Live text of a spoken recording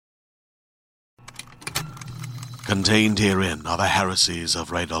Contained herein are the heresies of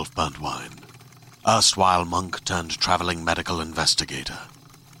Radolf Burntwine, erstwhile monk turned traveling medical investigator.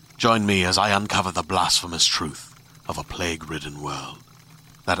 Join me as I uncover the blasphemous truth of a plague-ridden world,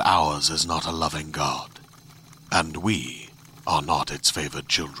 that ours is not a loving God, and we are not its favored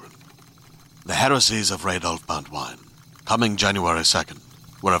children. The heresies of Radolf Burntwine, coming January 2nd,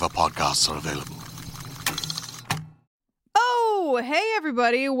 wherever podcasts are available. Oh, hey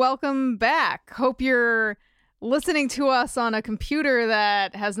everybody, welcome back. Hope you're listening to us on a computer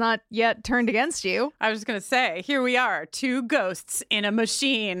that has not yet turned against you. I was just going to say, here we are, two ghosts in a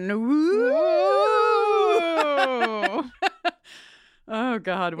machine. Woo! Oh,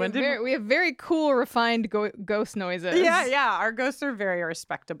 God. We have very cool, refined ghost noises. Yeah. Our ghosts are very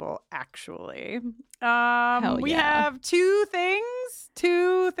respectable, actually. We have two things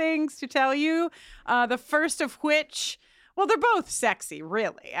to tell you. The first of which... Well, they're both sexy,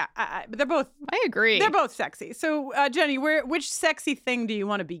 really. I agree. They're both sexy. So, Jenny, which sexy thing do you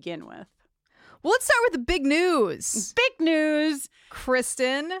want to begin with? Well, let's start with the big news. Big news.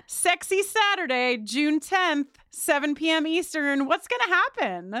 Kristen. Sexy Saturday, June 10th, 7 p.m. Eastern. What's going to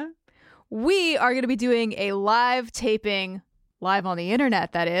happen? We are going to be doing a live taping, live on the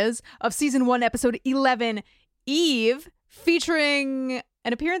internet, that is, of Season 1, Episode 11, Eve, featuring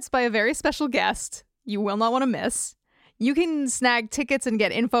an appearance by a very special guest you will not want to miss. You can snag tickets and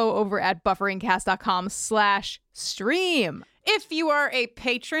get info over at bufferingcast.com/stream. If you are a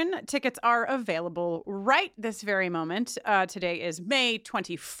patron, tickets are available right this very moment. Today is May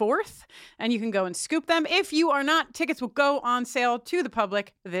 24th, and you can go and scoop them. If you are not, tickets will go on sale to the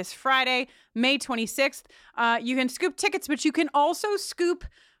public this Friday, May 26th. You can scoop tickets, but you can also scoop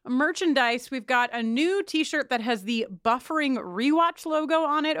merchandise. We've got a new t-shirt that has the Buffering Rewatch logo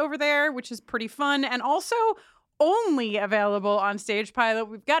on it over there, which is pretty fun, and also only available on Stage Pilot.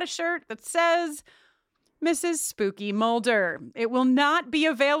 We've got a shirt that says Mrs. Spooky Mulder. It will not be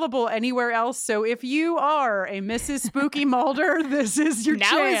available anywhere else. So if you are a Mrs. Spooky Mulder, this is your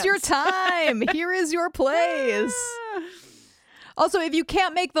chance. Now is your time. Here is your place. Also, if you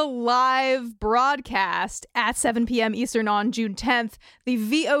can't make the live broadcast at 7 p.m. Eastern on June 10th,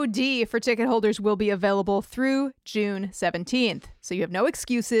 the VOD for ticket holders will be available through June 17th. So you have no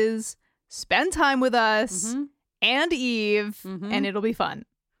excuses. Spend time with us and Eve, and it'll be fun.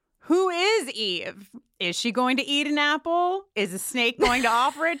 Who is Eve? Is she going to eat an apple? Is a snake going to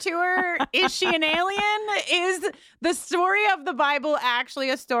offer it to her? Is she an alien? Is the story of the Bible actually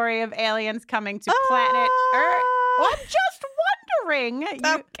a story of aliens coming to planet Earth? Well, I'm just wondering.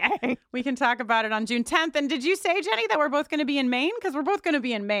 Okay. We can talk about it on June 10th. And did you say, Jenny, that we're both going to be in Maine? Because we're both going to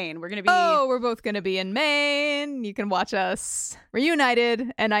be in Maine. We're both going to be in Maine. You can watch us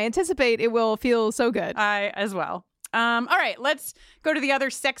reunited, and I anticipate it will feel so good. I as well. All right, let's go to the other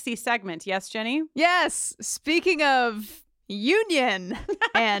sexy segment. Yes, Jenny? Yes. Speaking of union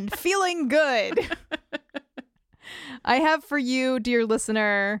and feeling good, I have for you, dear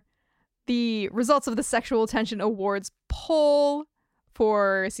listener, the results of the Sexual Tension Awards poll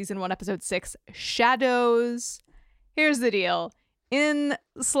for Season 1, Episode 6, Shadows. Here's the deal. In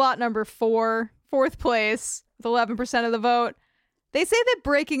slot number 4, fourth place, with 11% of the vote, they say that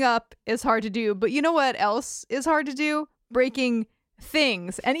breaking up is hard to do, but you know what else is hard to do? Breaking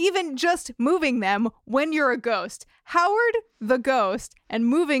things, and even just moving them when you're a ghost. Howard the Ghost and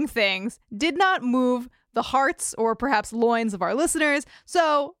moving things did not move the hearts or perhaps loins of our listeners,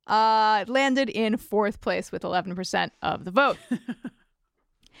 so it landed in fourth place with 11% of the vote.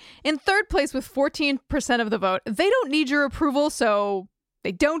 In third place with 14% of the vote, they don't need your approval, so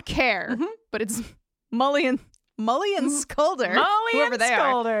they don't care. But it's Mully and Sculder. Mully and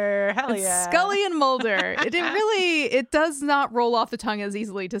Sculder. Hell yeah. Scully and Mulder. It does not roll off the tongue as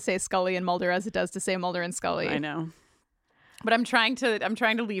easily to say Scully and Mulder as it does to say Mulder and Scully. I know. But I'm trying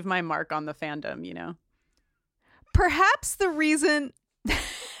to leave my mark on the fandom, you know. Perhaps the reason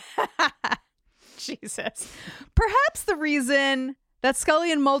Jesus. Perhaps the reason that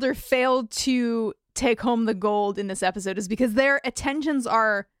Scully and Mulder failed to take home the gold in this episode is because their attentions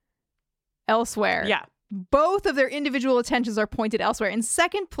are elsewhere. Yeah. Both of their individual attentions are pointed elsewhere. In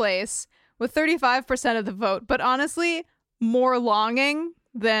second place, with 35% of the vote, but honestly, more longing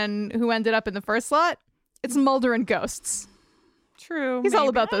than who ended up in the first slot, it's Mulder and ghosts. True. He's all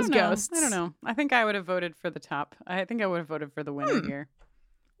about those ghosts. I don't know. I think I would have voted for the top. I think I would have voted for the winner here.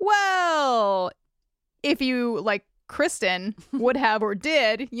 Well, if you, like Kristen, would have or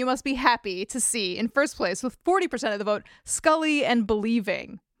did, you must be happy to see in first place with 40% of the vote, Scully and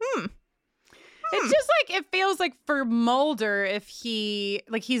Believing. It's just like, it feels like for Mulder, if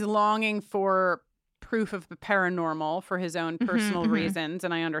he's longing for proof of the paranormal for his own personal reasons,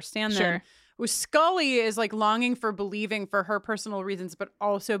 and I understand that. Scully is like longing for believing for her personal reasons, but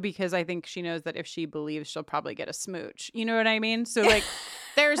also because I think she knows that if she believes, she'll probably get a smooch. You know what I mean? So like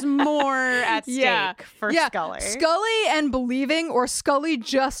there's more at stake for Scully. Scully and believing, or Scully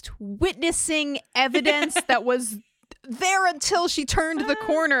just witnessing evidence that was there until she turned the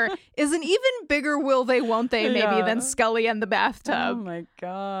corner, is an even bigger will they won't they maybe than Scully and the bathtub. Oh my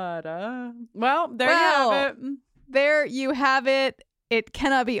God. Well, there you have it. There you have it. It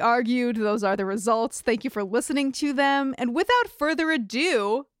cannot be argued. Those are the results. Thank you for listening to them. And without further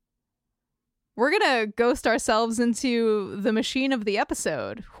ado, we're going to ghost ourselves into the machine of the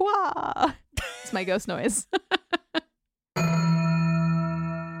episode. Hwah! It's my ghost noise.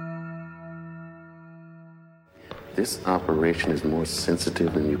 This operation is more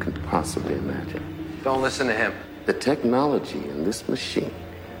sensitive than you can possibly imagine. Don't listen to him. The technology in this machine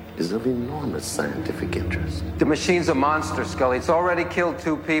is of enormous scientific interest. The machine's a monster, Scully. It's already killed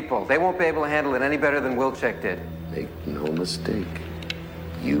 2 people. They won't be able to handle it any better than Wilczek did. Make no mistake,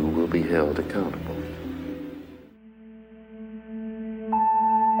 you will be held accountable.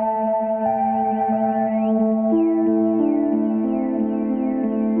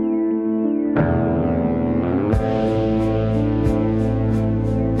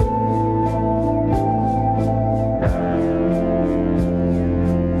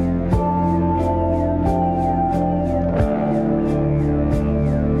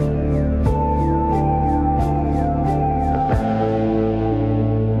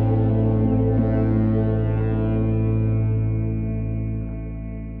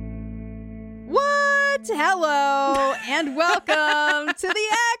 Hello, and welcome to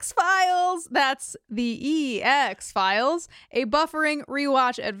the X-Files. That's the eX-Files, a buffering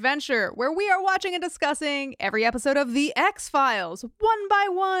rewatch adventure where we are watching and discussing every episode of the X-Files, one by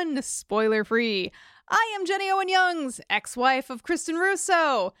one, spoiler-free. I am Jenny Owen Youngs, ex-wife of Kristen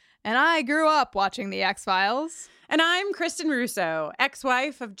Russo, and I grew up watching the X-Files. And I'm Kristen Russo,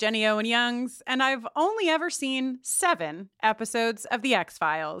 ex-wife of Jenny Owen Youngs, and I've only ever seen 7 episodes of The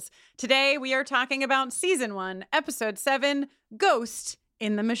X-Files. Today, we are talking about Season 1, Episode 7, Ghost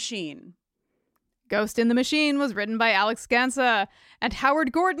in the Machine. Ghost in the Machine was written by Alex Gansa and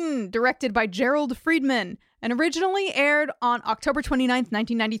Howard Gordon, directed by Gerald Friedman, and originally aired on October 29th,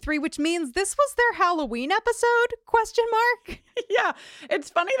 1993, which means this was their Halloween episode, ? Yeah, it's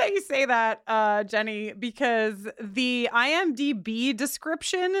funny that you say that, Jenny, because the IMDb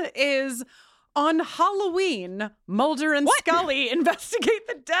description is, on Halloween, Mulder and Scully investigate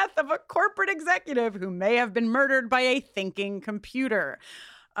the death of a corporate executive who may have been murdered by a thinking computer.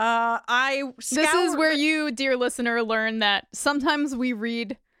 This is where you, dear listener, learn that sometimes we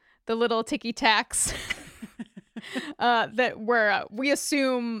read the little ticky tacks that where we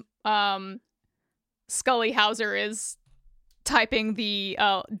assume Scully Hauser is typing the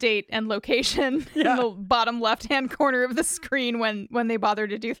date and location in the bottom left-hand corner of the screen when they bother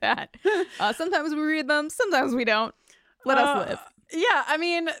to do that. Sometimes we read them, sometimes we don't. Let us live. Yeah, I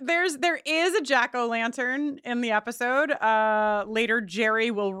mean, there is a jack-o'-lantern in the episode. Later, Jerry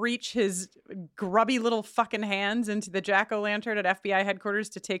will reach his grubby little fucking hands into the jack-o'-lantern at FBI headquarters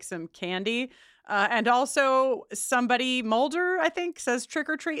to take some candy. And also somebody, Mulder, I think, says trick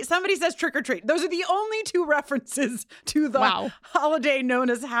or treat. Somebody says trick or treat. Those are the only 2 references to the holiday known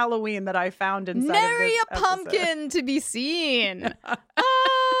as Halloween that I found inside Nary of a this pumpkin episode. to be seen.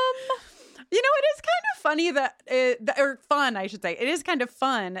 You know, it is kind of funny or fun, I should say. It is kind of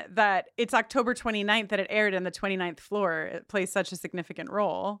fun that it's October 29th that it aired in the 29th floor. It plays such a significant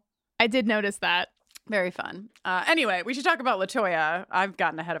role. I did notice that. Very fun. Anyway, we should talk about LaToya. I've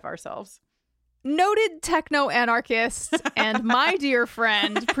gotten ahead of ourselves. Noted techno-anarchist and my dear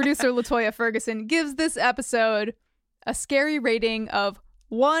friend, producer LaToya Ferguson, gives this episode a scary rating of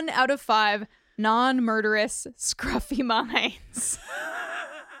 1 out of 5 non-murderous scruffy minds.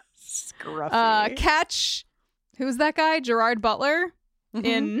 Scruffy. Catch, who's that guy? Gerard Butler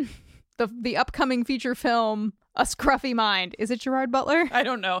in the upcoming feature film A Scruffy Mind. Is it Gerard Butler? I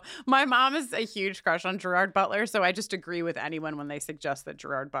don't know. My mom is a huge crush on Gerard Butler, so I just agree with anyone when they suggest that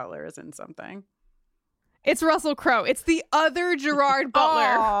Gerard Butler is in something. It's Russell Crowe. It's the other Gerard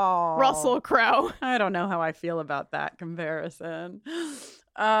Butler, Russell Crowe. I don't know how I feel about that comparison.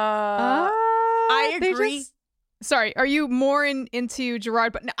 I agree. Sorry, are you more into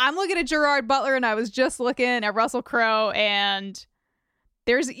Gerard? But I'm looking at Gerard Butler, and I was just looking at Russell Crowe, and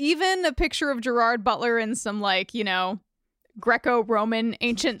there's even a picture of Gerard Butler in some, like, you know, Greco-Roman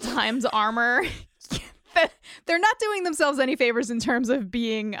ancient times armor. They're not doing themselves any favors in terms of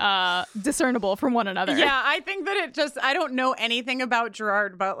being discernible from one another. Yeah, I think that I don't know anything about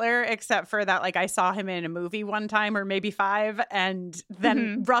Gerard Butler except for that, like, I saw him in a movie one time or maybe 5. And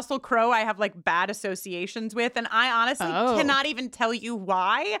then Russell Crowe, I have like bad associations with. And I honestly cannot even tell you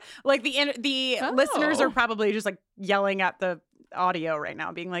why. Like the listeners are probably just like yelling at the audio right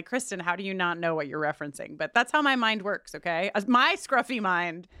now being like, Kristen, how do you not know what you're referencing? But that's how my mind works, okay? As my scruffy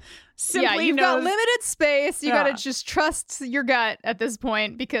mind simply you've got knows. limited space. You gotta just trust your gut at this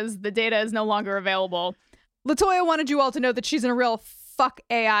point because the data is no longer available. LaToya wanted you all to know that she's in a real fuck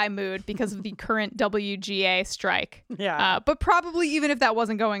AI mood because of the current WGA strike. But probably even if that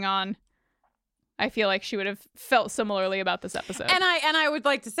wasn't going on, I feel like she would have felt similarly about this episode. And I would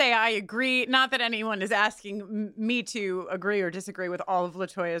like to say I agree. Not that anyone is asking me to agree or disagree with all of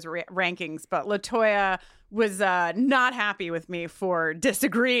LaToya's rankings, but LaToya was not happy with me for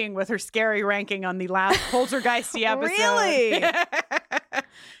disagreeing with her scary ranking on the last Poltergeisty episode. Really?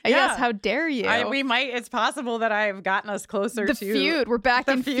 Yes, how dare you? It's possible that I have gotten us closer to the feud. We're back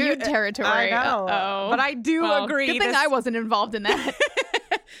in feud territory. I know. But I do agree. Good thing I wasn't involved in that.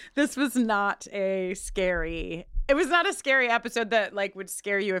 This was not a scary. It was not a scary episode that like would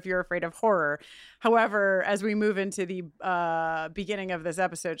scare you if you're afraid of horror. However, as we move into the beginning of this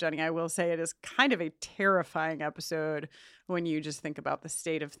episode, Jenny, I will say it is kind of a terrifying episode when you just think about the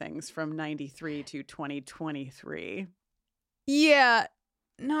state of things from 93 to 2023. Yeah,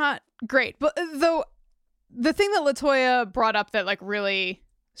 not great. But though the thing that LaToya brought up that like really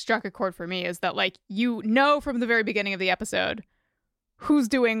struck a chord for me is that like you know from the very beginning of the episode who's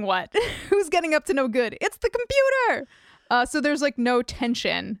doing what, who's getting up to no good. It's the computer. So there's like no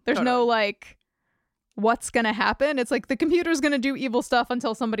tension. There's no like what's gonna happen. It's like the computer's gonna do evil stuff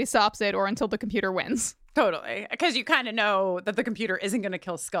until somebody stops it or until the computer wins. Totally. Because you kind of know that the computer isn't going to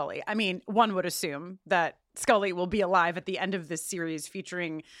kill Scully. I mean, one would assume that Scully will be alive at the end of this series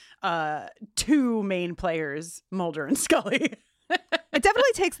featuring 2 main players, Mulder and Scully. It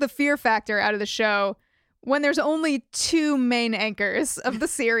definitely takes the fear factor out of the show when there's only 2 main anchors of the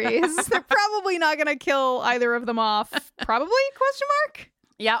series. They're probably not going to kill either of them off. Probably? Question mark?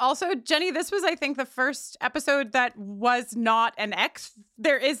 Yeah. Also, Jenny, this was, I think, the first episode that was not an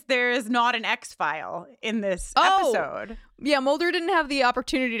There is not an X-File in this episode. Yeah, Mulder didn't have the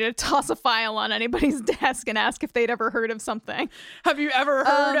opportunity to toss a file on anybody's desk and ask if they'd ever heard of something. Have you ever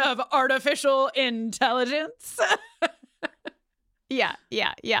heard of artificial intelligence? Yeah.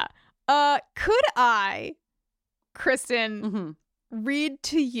 Could I, Kristen, read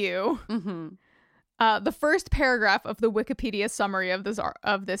to you the first paragraph of the Wikipedia summary of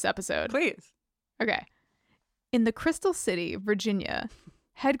this episode? Please. Okay. In the Crystal City, Virginia,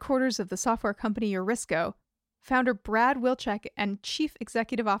 headquarters of the software company Eurisco, founder Brad Wilczek and Chief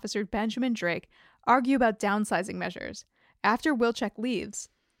Executive Officer Benjamin Drake argue about downsizing measures. After Wilczek leaves,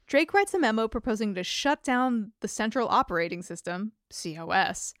 Drake writes a memo proposing to shut down the Central Operating System,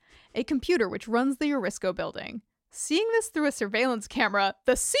 COS, a computer which runs the Eurisco building. Seeing this through a surveillance camera,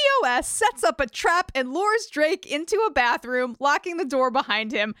 the COS sets up a trap and lures Drake into a bathroom, locking the door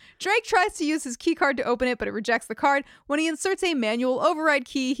behind him. Drake tries to use his keycard to open it, but it rejects the card. When he inserts a manual override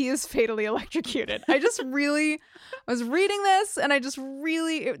key, he is fatally electrocuted. I was reading this, and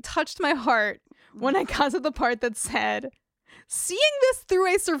it touched my heart when I got to the part that said, seeing this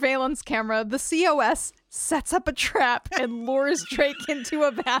through a surveillance camera, the COS sets up a trap and lures Drake into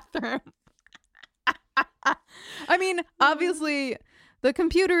a bathroom. I mean, obviously, the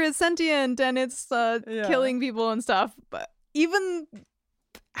computer is sentient and it's killing people and stuff. But even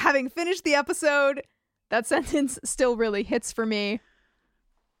having finished the episode, that sentence still really hits for me.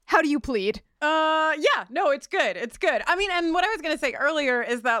 How do you plead? Yeah, no, it's good. It's good. I mean, and what I was going to say earlier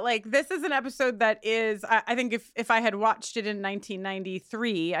is that, like, this is an episode that is, I think if I had watched it in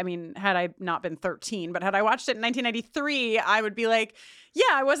 1993, I mean, had I not been 13, but had I watched it in 1993, I would be like, yeah,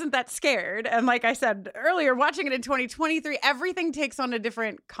 I wasn't that scared. And like I said earlier, watching it in 2023, everything takes on a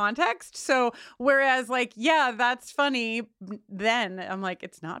different context. So whereas like, yeah, that's funny, then I'm like,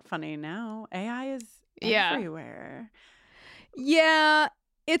 it's not funny now. AI is everywhere. Yeah,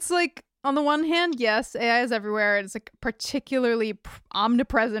 it's like, on the one hand, yes, AI is everywhere. It's like particularly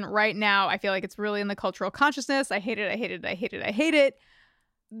omnipresent right now. I feel like it's really in the cultural consciousness. I hate it.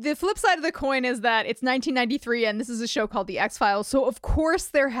 The flip side of the coin is that it's 1993 and this is a show called the X-Files. So of course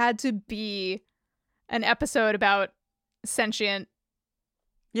there had to be an episode about sentient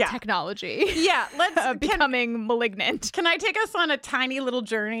technology. Yeah, let's becoming malignant. Can I take us on a tiny little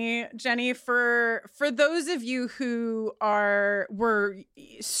journey, Jenny, for those of you who were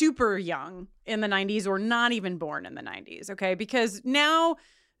super young in the 90s or not even born in the 90s, okay? Because now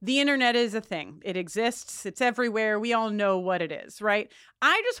The internet is a thing. It exists. It's everywhere. We all know what it is, right?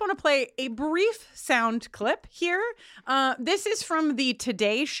 I just want to play a brief sound clip here. This is from the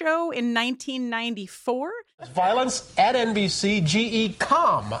Today Show in 1994. Violence at NBC, GE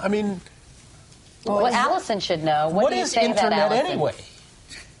com. I mean... Well, Allison should know. What do you is say internet about Allison? anyway?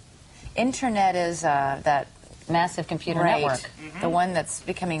 Internet is that massive computer network. The one that's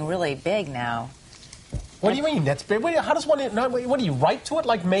becoming really big now. What do you mean? That's big. How does one? What do you write to it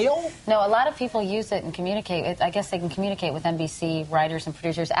like mail? No, a lot of people use it and communicate. I guess they can communicate with NBC writers and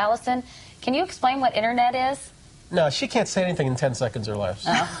producers. Allison, can you explain what internet is? No, she can't say anything in 10 seconds or less.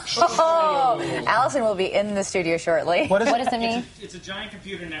 Oh, Allison will be in the studio shortly. What does it mean? It's a giant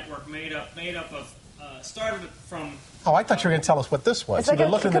computer network made up of started from. Oh, I thought you were going to tell us what this was. It's like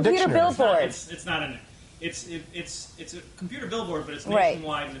a computer billboard. It's not a. It's a computer billboard, but it's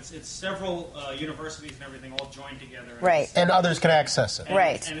nationwide, and it's several universities and everything all joined together. And others can access it.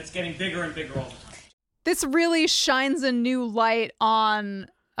 And it's getting bigger and bigger all the time. This really shines a new light on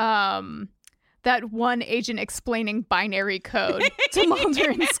that one agent explaining binary code to Mulder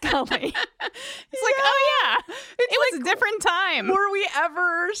and Scully. It's like, oh yeah, it was a different time. Were we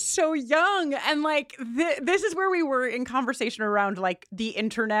ever so young? And like, this is where we were in conversation around like the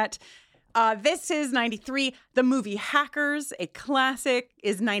internet. This is 93. The movie Hackers, a classic,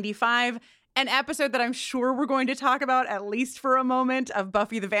 is 95. An episode that I'm sure we're going to talk about at least for a moment of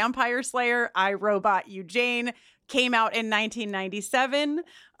Buffy the Vampire Slayer, I, Robot You, Jane, came out in 1997.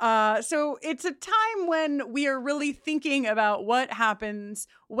 So it's a time when we are really thinking about what happens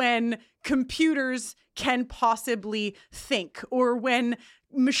when computers can possibly think, or when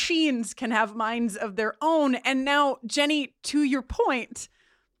machines can have minds of their own. And now, Jenny, to your point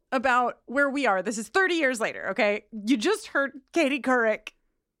about where we are, this is 30 years later, okay? You just heard Katie Couric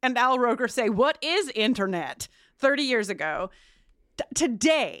and Al Roker say, what is internet? 30 years ago.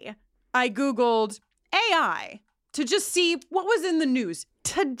 Today, I Googled AI to just see what was in the news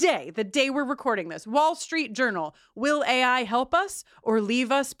today, the day we're recording this. Wall Street Journal, will AI help us or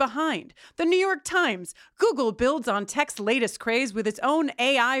leave us behind? The New York Times, Google builds on tech's latest craze with its own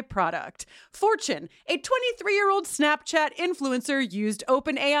AI product. Fortune, a 23-year-old Snapchat influencer used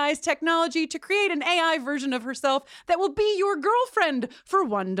OpenAI's technology to create an AI version of herself that will be your girlfriend for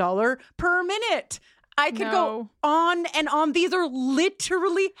 $1 per minute. I could go on and on. These are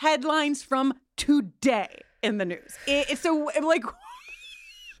literally headlines from today in the news. So like,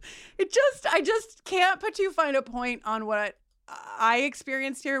 I just can't put too fine a point on what I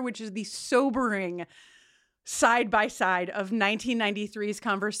experienced here, which is the sobering side by side of 1993's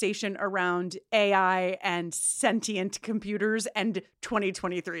conversation around AI and sentient computers and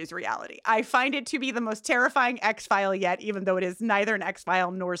 2023's reality. I find it to be the most terrifying X-File yet, even though it is neither an X-File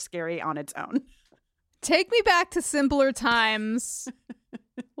nor scary on its own. Take me back to simpler times.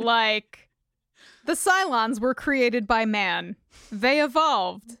 Like, the Cylons were created by man. They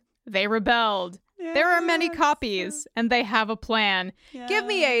evolved. They rebelled. Yes. There are many copies, and they have a plan. Yes. Give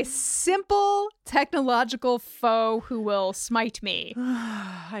me a simple technological foe who will smite me.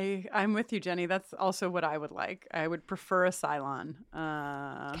 I'm with you, Jenny. That's also what I would like. I would prefer a Cylon.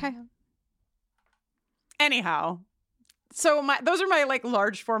 Okay. Anyhow, so those are my like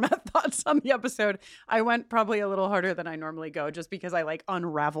large format thoughts on the episode. I went probably a little harder than I normally go, just because I like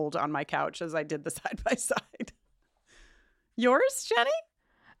unraveled on my couch as I did the side by side. Yours, Jenny?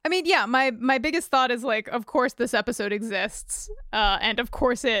 I mean, yeah, my biggest thought is like, of course this episode exists, and of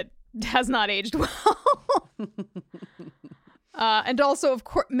course it has not aged well. And also, of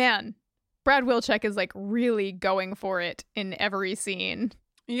course, man, Brad Wilczek is like really going for it in every scene.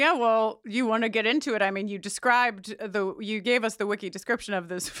 Yeah, well, you want to get into it. I mean, you gave us the wiki description of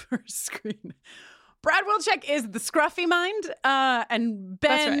this first screen. Brad Wilczek is the scruffy mind, and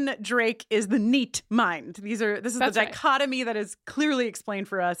Ben Drake is the neat mind. This is the dichotomy that is clearly explained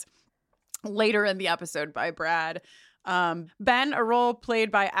for us later in the episode by Brad. Ben, a role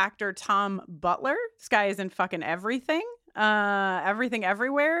played by actor Tom Butler. This guy is in fucking everything, everything,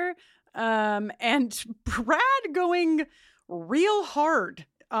 everywhere. And Brad going real hard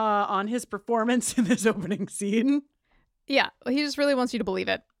on his performance in this opening scene. Yeah, he just really wants you to believe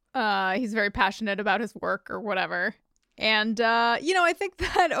it. He's very passionate about his work or whatever. And, I think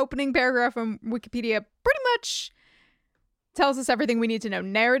that opening paragraph from Wikipedia pretty much tells us everything we need to know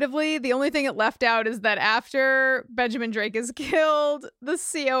narratively. The only thing it left out is that after Benjamin Drake is killed, the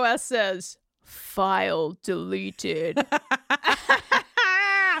COS says, "File deleted."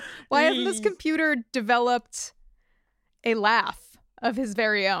 Why hasn't this computer developed a laugh of his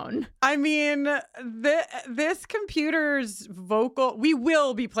very own. I mean, this computer's vocal, we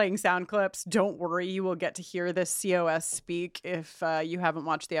will be playing sound clips. Don't worry, you will get to hear this COS speak if you haven't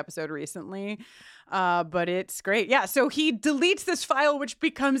watched the episode recently. But it's great. Yeah, so he deletes this file, which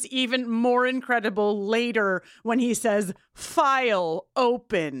becomes even more incredible later when he says, "File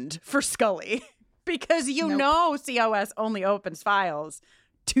opened" for Scully. Because know COS only opens files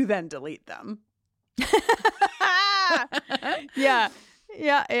to then delete them. Yeah.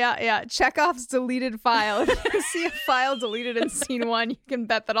 Chekhov's deleted file. If you see a file deleted in scene 1, you can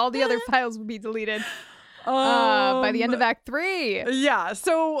bet that all the other files will be deleted by the end of Act 3. Yeah.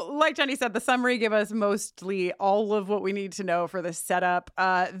 So, like Jenny said, the summary gave us mostly all of what we need to know for the setup.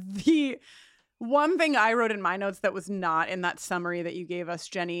 The one thing I wrote in my notes that was not in that summary that you gave us,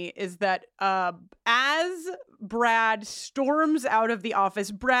 Jenny, is that as Brad storms out of the office,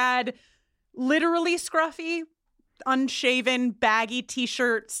 Brad, literally scruffy, unshaven, baggy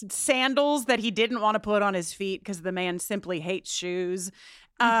t-shirts, sandals that he didn't want to put on his feet because the man simply hates shoes.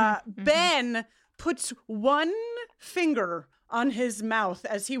 Ben puts one finger on his mouth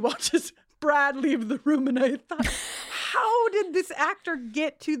as he watches Brad leave the room, and I thought, how did this actor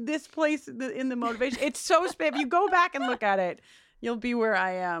get to this place in the motivation? It's so if you go back and look at it, you'll be where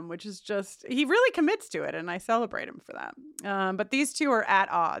I am, which is just, he really commits to it, and I celebrate him for that. But these two are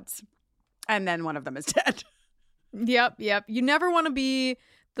at odds, and then one of them is dead. Yep. You never want to be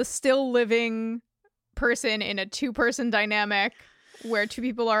the still living person in a 2-person dynamic where 2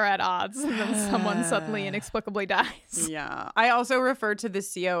 people are at odds and then someone suddenly inexplicably dies. Yeah. I also refer to the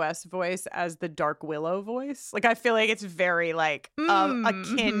COS voice as the Dark Willow voice. Like, I feel like it's very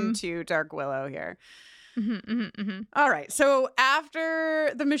akin to Dark Willow here. All right. So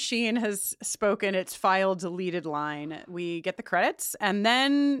after the machine has spoken its file deleted line, we get the credits, and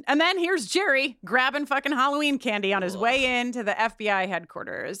then here's Jerry grabbing fucking Halloween candy on his way into the FBI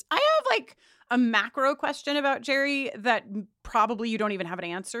headquarters. I have a macro question about Jerry that probably you don't even have an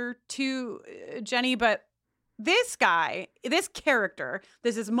answer to, Jenny, but this guy, this character,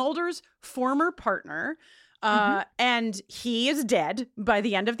 this is Mulder's former partner. And he is dead by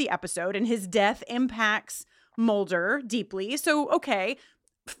the end of the episode, and his death impacts Mulder deeply. So, okay,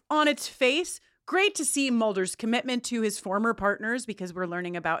 on its face, great to see Mulder's commitment to his former partners because we're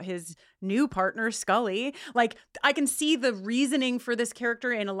learning about his new partner, Scully. Like, I can see the reasoning for this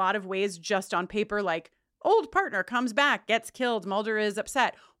character in a lot of ways just on paper, like, old partner comes back, gets killed, Mulder is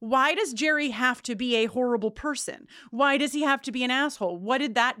upset. Why does Jerry have to be a horrible person? Why does he have to be an asshole? What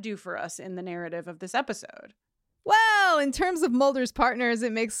did that do for us in the narrative of this episode? Well, in terms of Mulder's partners,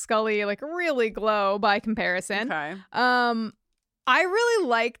 it makes Scully really glow by comparison. Okay. I really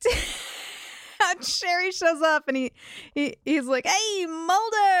liked how Jerry shows up and he's like, "Hey,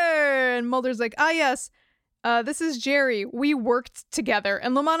 Mulder!" And Mulder's like, "Ah, yes, this is Jerry. We worked together."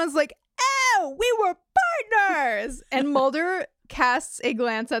 And Lamanna's like, "Oh, we were partners!" And Mulder casts a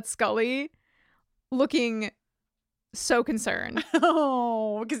glance at Scully, looking so concerned.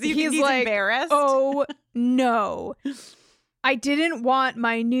 Oh, because he's like, embarrassed. "Oh, no. I didn't want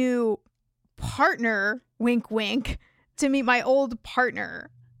my new partner, wink, wink, to meet my old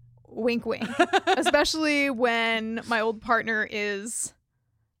partner, wink, wink." Especially when my old partner is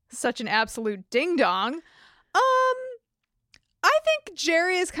such an absolute ding-dong. I think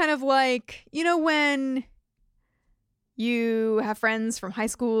Jerry is kind of like, when you have friends from high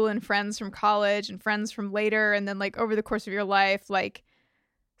school and friends from college and friends from later, and then over the course of your life,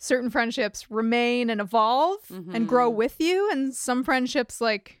 certain friendships remain and evolve and grow with you, and some friendships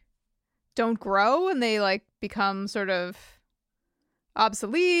don't grow and they become sort of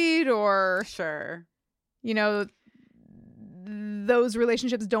obsolete, or sure, those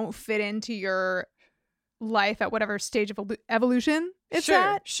relationships don't fit into your life at whatever stage of evolution it's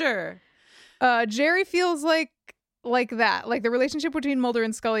at. Sure. Jerry feels like that. The relationship between Mulder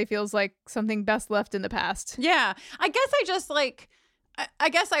and Scully feels like something best left in the past. Yeah. I guess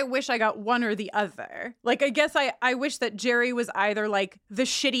I wish I got one or the other. I guess I wish that Jerry was either the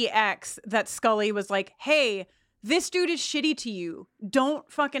shitty ex that Scully was like, "Hey, this dude is shitty to you.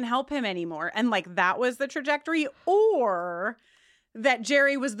 Don't fucking help him anymore." And that was the trajectory. Or that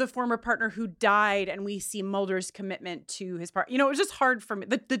Jerry was the former partner who died, and we see Mulder's commitment to his part. It was just hard for me.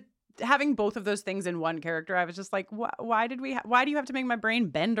 The having both of those things in one character, I was just like, why do you have to make my brain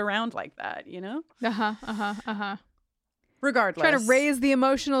bend around like that? Regardless, trying to raise the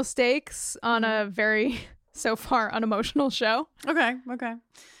emotional stakes on a very so far unemotional show. Okay.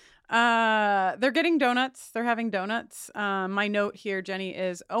 They're getting donuts. They're having donuts. My note here, Jenny,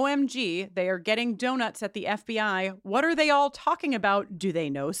 is OMG, they are getting donuts at the FBI. What are they all talking about? Do they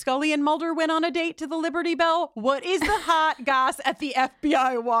know Scully and Mulder went on a date to the Liberty Bell? What is the hot goss at the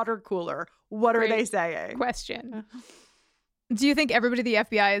FBI water cooler? What are they saying? Question. Do you think everybody at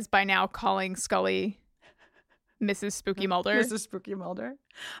the FBI is by now calling Scully Mrs. Spooky Mulder? Mrs. Spooky Mulder.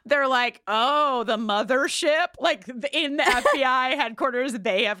 They're like, oh, the mothership? Like in the FBI headquarters,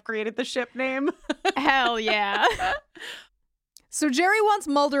 they have created the ship name. Hell yeah. So Jerry wants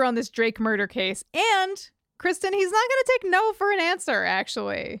Mulder on this Drake murder case. And, Kristen, he's not going to take no for an answer,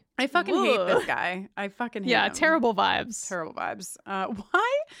 actually. I fucking hate this guy. I fucking hate him. Yeah, terrible vibes. Terrible vibes.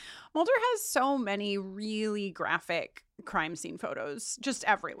 Why? Mulder has so many really graphic crime scene photos just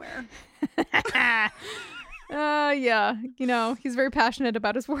everywhere. Yeah, you know, he's very passionate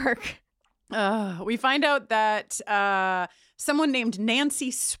about his work. We find out that someone named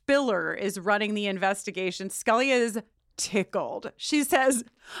Nancy Spiller is running the investigation. Scully is tickled. She says,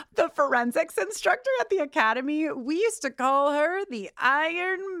 the forensics instructor at the academy, we used to call her the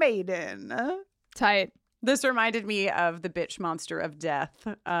Iron Maiden. Tight. This reminded me of the Bitch Monster of Death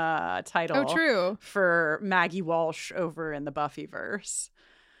title. Oh, true. For Maggie Walsh over in the Buffyverse.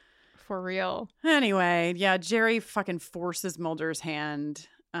 For real. Anyway, yeah, Jerry fucking forces Mulder's hand.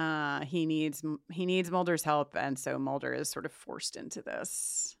 He needs Mulder's help, and so Mulder is sort of forced into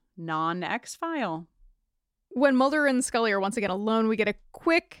this non-X-File. When Mulder and Scully are once again alone, we get a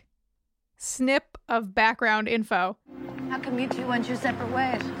quick snip of background info. How come you two went your separate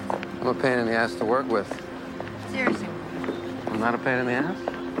ways? I'm a pain in the ass to work with. Seriously. I'm not a pain in the ass?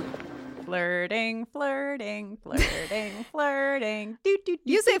 Flirting.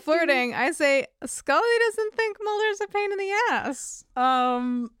 You say flirting. I say Scully doesn't think Mulder's a pain in the ass.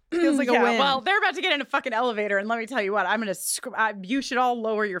 Feels like a win. Well, they're about to get in a fucking elevator, and let me tell you what, I'm gonna. You should all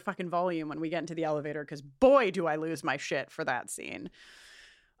lower your fucking volume when we get into the elevator, because boy, do I lose my shit for that scene.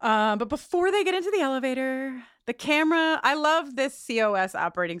 But before they get into the elevator, the camera. I love this COS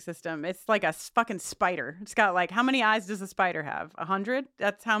operating system. It's like a fucking spider. It's got like, how many eyes does a spider have? 100?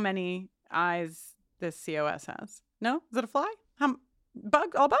 That's how many eyes this COS has. No? Is it a fly? All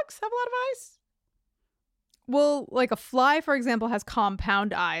bugs have a lot of eyes? Well, like a fly, for example, has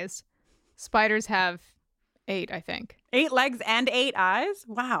compound eyes. Spiders have 8, I think. 8 legs and 8 eyes?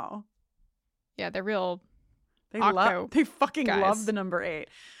 Wow. Yeah, they're real. They fucking guys. love the number 8.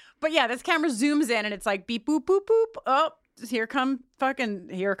 But yeah, this camera zooms in and it's like beep boop boop boop. Oh, here comes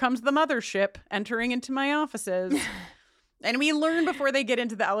the mothership entering into my offices. And we learn before they get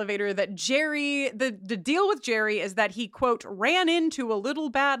into the elevator that Jerry, the deal with Jerry is that he, quote, ran into a little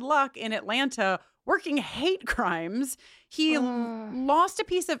bad luck in Atlanta working hate crimes. He lost a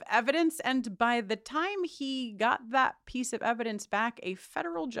piece of evidence, and by the time he got that piece of evidence back, a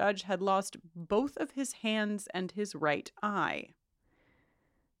federal judge had lost both of his hands and his right eye.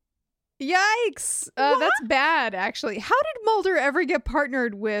 Yikes. That's bad, actually. How did Mulder ever get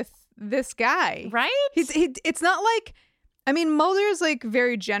partnered with this guy? Right? It's not like... I mean, Mulder's like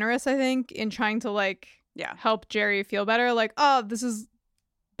very generous, I think, in trying to like help Jerry feel better. Like, oh, this is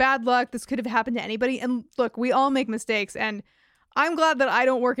bad luck. This could have happened to anybody. And look, we all make mistakes. And I'm glad that I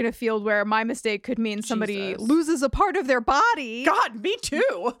don't work in a field where my mistake could mean somebody loses a part of their body. God, me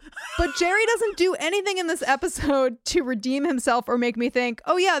too. But Jerry doesn't do anything in this episode to redeem himself or make me think,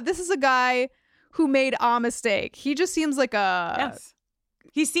 oh yeah, this is a guy who made a mistake. He just seems like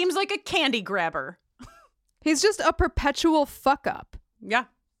He seems like a candy grabber. He's just a perpetual fuck up. Yeah.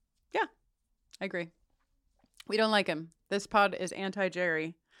 Yeah. I agree. We don't like him. This pod is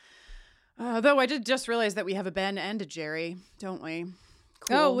anti-Jerry. Though I did just realize that we have a Ben and a Jerry, don't we?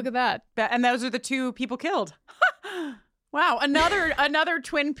 Cool. Oh, look at that. And those are the 2 people killed. Wow. Another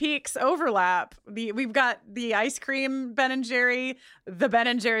Twin Peaks overlap. We've got the ice cream Ben and Jerry, the Ben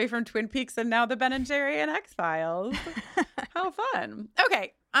and Jerry from Twin Peaks, and now the Ben and Jerry in X-Files. How fun.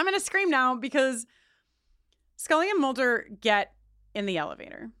 Okay. I'm going to scream now because Scully and Mulder get in the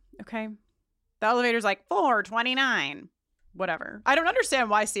elevator, okay? The elevator's like 429, whatever. I don't understand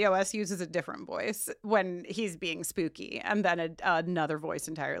why COS uses a different voice when he's being spooky and then another voice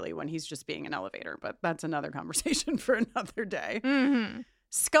entirely when he's just being an elevator, but that's another conversation for another day. Mm-hmm.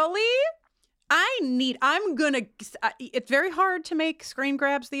 Scully, it's very hard to make screen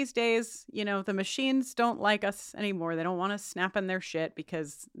grabs these days. You know, the machines don't like us anymore. They don't want us snapping their shit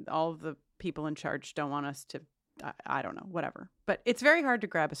because all of the people in charge don't want us to, I don't know, whatever. But it's very hard to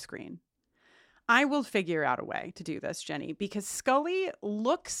grab a screen. I will figure out a way to do this, Jenny, because Scully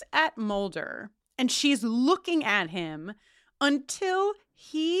looks at Mulder and she's looking at him until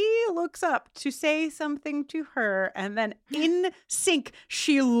he looks up to say something to her, and then in sync,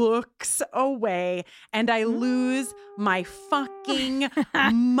 she looks away, and I lose my fucking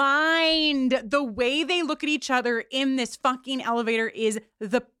mind. The way they look at each other in this fucking elevator is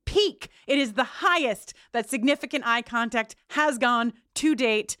the peak. It is the highest that significant eye contact has gone to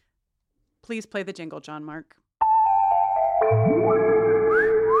date. Please play the jingle, John Mark.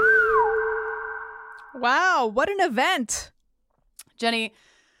 Wow, what an event. Jenny,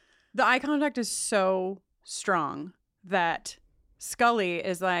 the eye contact is so strong that Scully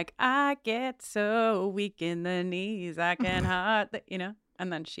is like, I get so weak in the knees, I can hardly,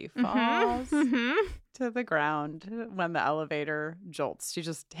 and then she falls to the ground when the elevator jolts.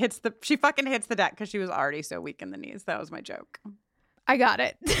 She fucking hits the deck because she was already so weak in the knees. That was my joke. I got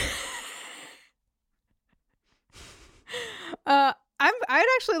it. I'd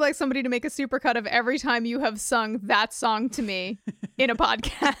actually like somebody to make a supercut of every time you have sung that song to me in a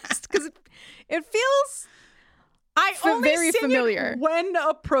podcast, because it feels very familiar. When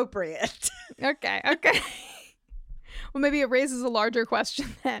appropriate. Okay. Well, maybe it raises a larger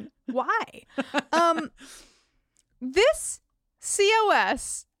question then. Why? This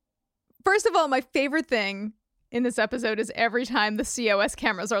COS, first of all, my favorite thing in this episode is every time the COS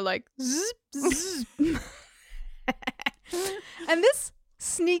cameras are like zzz, zzz. And this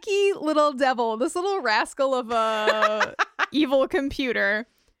sneaky little devil, this little rascal of a evil computer,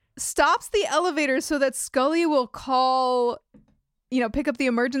 stops the elevator so that Scully will call, pick up the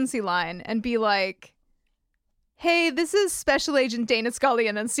emergency line and be like, hey, this is Special Agent Dana Scully.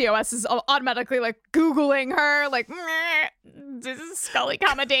 And then COS is automatically like Googling her, like, this is Scully,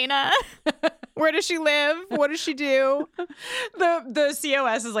 Dana. Where does she live? What does she do? The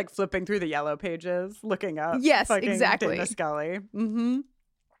COS is like flipping through the yellow pages, looking up. Yes, exactly. Dana Scully. Mm-hmm.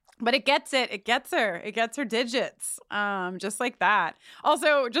 But it gets it. It gets her. It gets her digits. Just like that.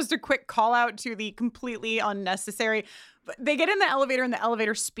 Also, just a quick call out to the completely unnecessary. They get in the elevator and the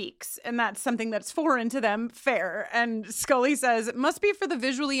elevator speaks, and that's something that's foreign to them. Fair. And Scully says, it must be for the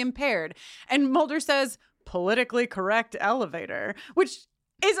visually impaired. And Mulder says, politically correct elevator, which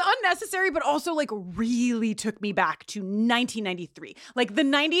is unnecessary, but also like really took me back to 1993. Like the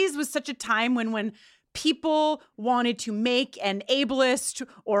 90s was such a time when people wanted to make an ableist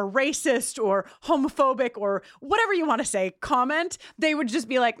or racist or homophobic or whatever you want to say comment, they would just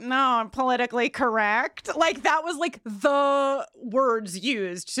be like, no, I'm politically correct. Like that was like the words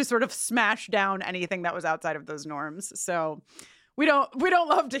used to sort of smash down anything that was outside of those norms. So we don't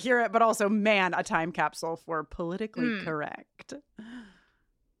love to hear it, but also, man, a time capsule for politically correct.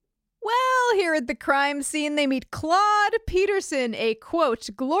 Well, here at the crime scene, they meet Claude Peterson, a, quote,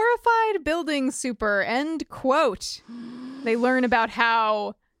 glorified building super, end quote. They learn about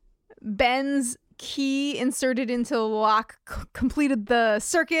how Ben's key inserted into the lock completed the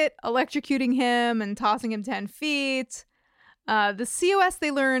circuit, electrocuting him and tossing him 10 feet. The COS, they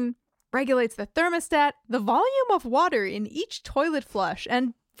learn, regulates the thermostat, the volume of water in each toilet flush,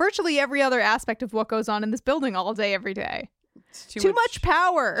 and virtually every other aspect of what goes on in this building all day, every day. Too much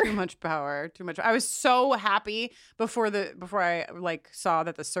power. Too much power. Too much. I was so happy before I like saw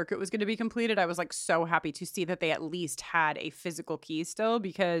that the circuit was going to be completed. I was like so happy to see that they at least had a physical key still,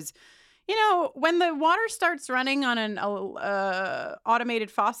 because when the water starts running on an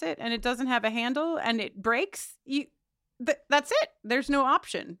automated faucet and it doesn't have a handle and it breaks, that's it. There's no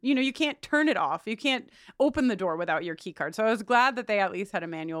option. You can't turn it off. You can't open the door without your key card. So I was glad that they at least had a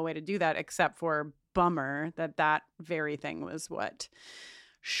manual way to do that, except for bummer that very thing was what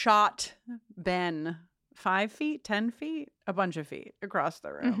shot Ben 5 feet, 10 feet, a bunch of feet across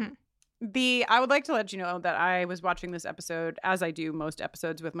the room. I would like to let you know that I was watching this episode, as I do most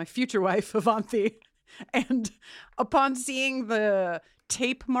episodes, with my future wife, Avanthi. And upon seeing the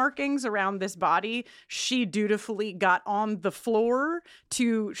tape markings around this body, she dutifully got on the floor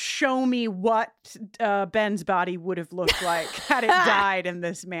to show me what Ben's body would have looked like had it died in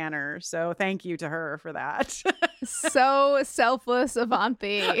this manner. So thank you to her for that. So selfless,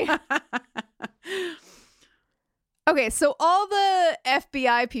 Avanthi. Okay, so all the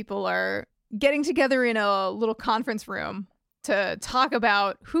FBI people are getting together in a little conference room to talk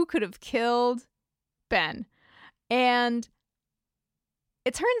about who could have killed Ben. And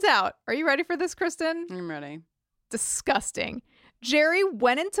it turns out, are you ready for this, Kristen? I'm ready. Disgusting. Jerry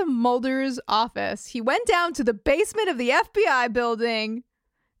went into Mulder's office. He went down to the basement of the FBI building,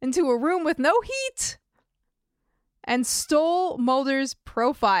 into a room with no heat, and stole Mulder's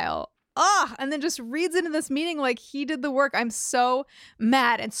profile. And then just reads into this meeting like he did the work. I'm so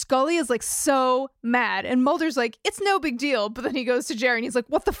mad. And Scully is like so mad. And Mulder's like, it's no big deal. But then he goes to Jerry and he's like,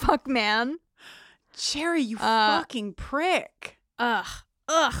 what the fuck, man? Jerry, you fucking prick.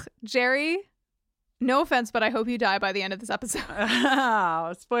 Ugh, Jerry, no offense, but I hope you die by the end of this episode.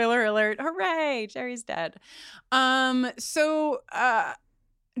 Oh, spoiler alert. Hooray, Jerry's dead.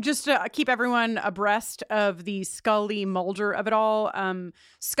 Just to keep everyone abreast of the Scully Mulder of it all,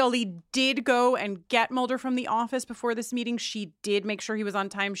 Scully did go and get Mulder from the office before this meeting. She did make sure he was on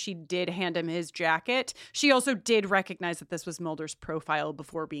time. She did hand him his jacket. She also did recognize that this was Mulder's profile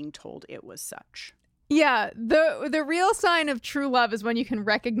before being told it was such. Yeah, the real sign of true love is when you can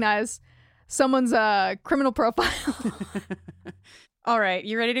recognize someone's criminal profile. All right,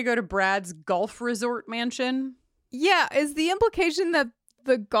 you ready to go to Brad's golf resort mansion? Yeah, is the implication that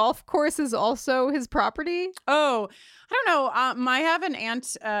the golf course is also his property? Oh, I don't know. I have an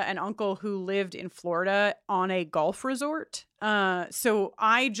aunt and uncle who lived in Florida on a golf resort. So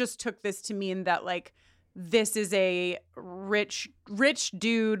I just took this to mean that, like, this is a rich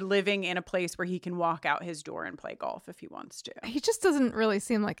dude living in a place where he can walk out his door and play golf if he wants to. He just doesn't really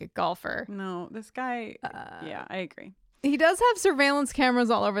seem like a golfer. No, this guy, yeah, I agree. He does have surveillance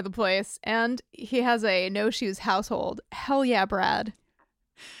cameras all over the place, and he has a no-shoes household. Hell yeah, Brad.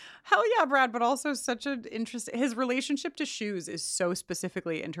 Hell yeah, Brad, but also such an interesting... His relationship to shoes is so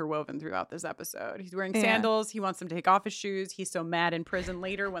specifically interwoven throughout this episode. He's wearing sandals. He wants them to take off his shoes. He's so mad in prison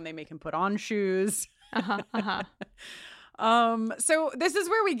later when they make him put on shoes. So this is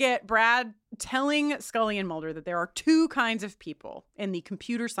where we get Brad telling Scully and Mulder that there are two kinds of people in the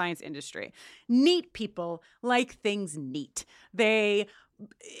computer science industry. Neat people like things neat. They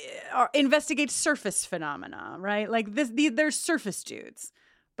investigate surface phenomena, right? Like they're surface dudes.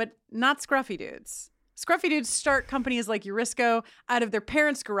 But not scruffy dudes. Scruffy dudes start companies like Eurisco out of their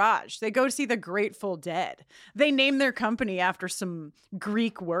parents' garage. They go to see the Grateful Dead. They name their company after some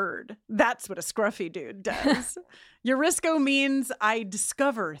Greek word. That's what a scruffy dude does. Eurisco means I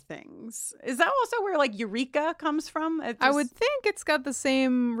discover things. Is that also where, like, Eureka comes from? I would think it's got the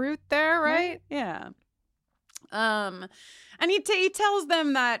same root there, right? Yeah. And he tells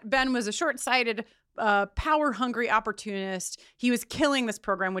them that Ben was a short-sighted, power-hungry opportunist. He was killing this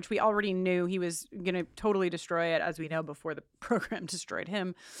program, which we already knew. He was going to totally destroy it, as we know, before the program destroyed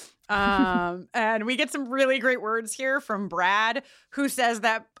him. And we get some really great words here from Brad, who says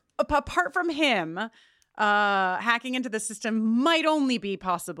that apart from him, hacking into the system might only be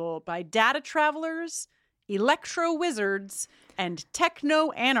possible by data travelers, electro wizards, and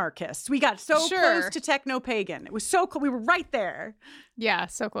techno anarchists. We got so close to techno pagan. It was so cool. We were right there. Yeah,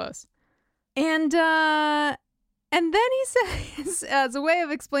 so close. And then he says, as a way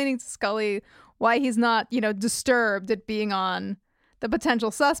of explaining to Scully why he's not, disturbed at being on the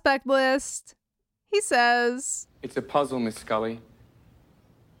potential suspect list, he says, "It's a puzzle, Miss Scully.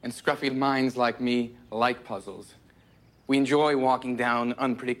 And scruffy minds like me like puzzles. We enjoy walking down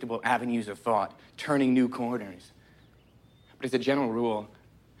unpredictable avenues of thought, turning new corners. But as a general rule,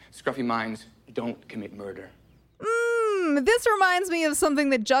 scruffy minds don't commit murder." This reminds me of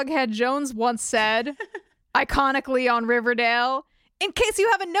something that Jughead Jones once said, iconically on Riverdale. "In case you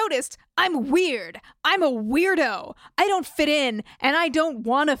haven't noticed, I'm weird. I'm a weirdo. I don't fit in, and I don't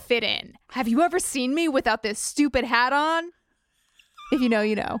want to fit in. Have you ever seen me without this stupid hat on?" If you know,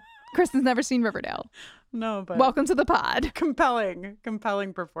 you know. Kristen's never seen Riverdale. No, but... Welcome to the pod. Compelling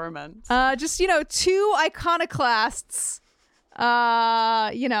performance. Just, two iconoclasts,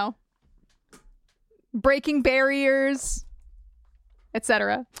 breaking barriers,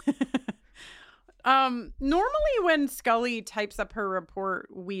 etc. Normally when Scully types up her report,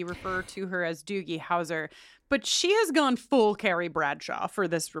 we refer to her as Doogie Howser, but she has gone full Carrie Bradshaw for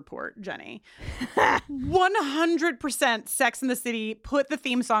this report, Jenny. 100% Sex and the City put the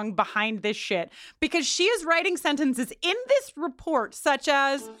theme song behind this shit because she is writing sentences in this report such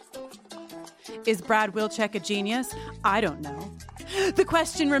as, "Is Brad Wilczek a genius? I don't know. The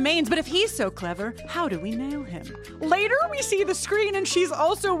question remains, but if he's so clever, how do we nail him?" Later, we see the screen and she's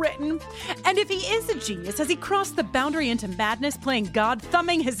also written, "And if he is a genius, has he crossed the boundary into madness, playing God,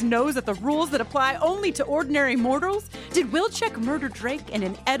 thumbing his nose at the rules that apply only to ordinary mortals? Did Wilczek murder Drake in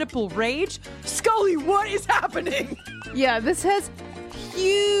an Oedipal rage? Scully, what is happening?" Yeah, this has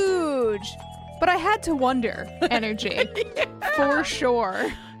huge, but I had to wonder energy. Yeah. For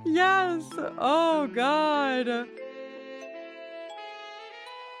sure. Yes. Oh, God.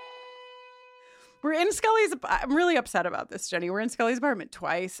 We're in Scully's... I'm really upset about this, Jenny. We're in Scully's apartment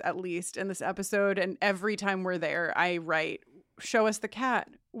twice, at least, in this episode. And every time we're there, I write, "Show us the cat.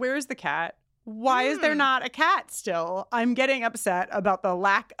 Where's the cat? Why is there not a cat still?" I'm getting upset about the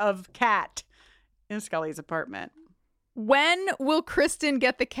lack of cat in Scully's apartment. When will Kristen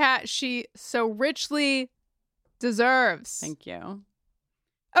get the cat she so richly deserves? Thank you.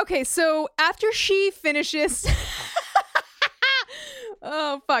 Okay, so after she finishes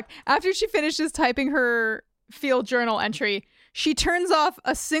Oh, fuck. After she finishes typing her field journal entry, she turns off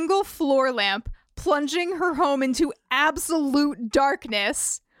a single floor lamp, plunging her home into absolute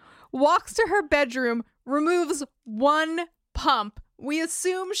darkness, walks to her bedroom, removes one pump. We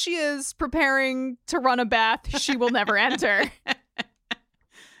assume she is preparing to run a bath she will never enter.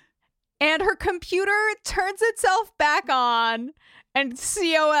 And her computer turns itself back on, and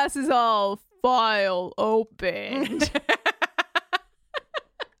COS is all file opened.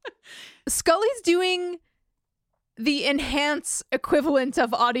 Scully's doing the enhance equivalent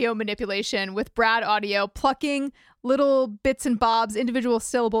of audio manipulation with Brad Audio, plucking little bits and bobs, individual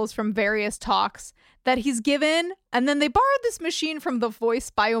syllables from various talks that he's given. And then they borrowed this machine from the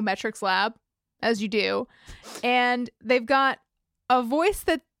Voice Biometrics Lab, as you do. And they've got a voice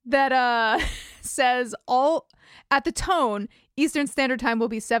that says all at the tone, Eastern Standard Time will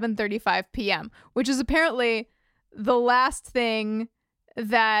be 7:35 p.m., which is apparently the last thing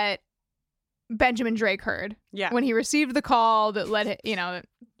that Benjamin Drake heard. Yeah. When he received the call that led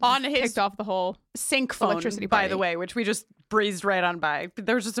on his kicked off the whole sync phone, electricity by party. the way, which we just breezed right on by.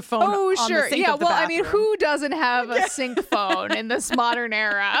 There was just a phone. Oh, on sure. The sink Yeah. of the Well, bathroom. I mean, who doesn't have a sync phone in this modern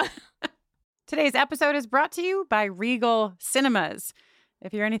era? Today's episode is brought to you by Regal Cinemas.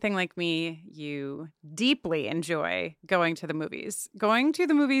 If you're anything like me, you deeply enjoy going to the movies. Going to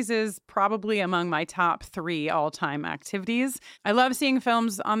the movies is probably among my top 3 all-time activities. I love seeing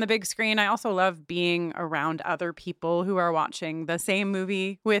films on the big screen. I also love being around other people who are watching the same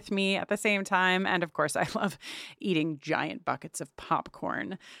movie with me at the same time. And of course, I love eating giant buckets of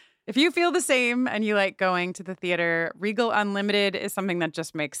popcorn. If you feel the same and you like going to the theater, Regal Unlimited is something that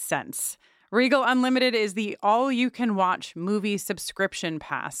just makes sense. Regal Unlimited is the all-you-can-watch movie subscription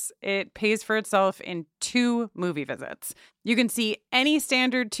pass. It pays for itself in 2 movie visits. You can see any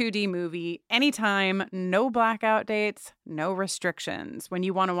standard 2D movie anytime, no blackout dates, no restrictions. When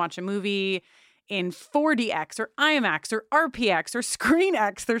you want to watch a movie in 4DX or IMAX or RPX or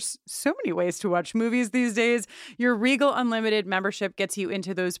ScreenX, there's so many ways to watch movies these days. Your Regal Unlimited membership gets you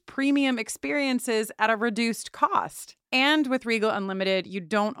into those premium experiences at a reduced cost. And with Regal Unlimited, you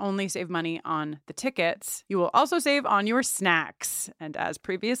don't only save money on the tickets, you will also save on your snacks. And as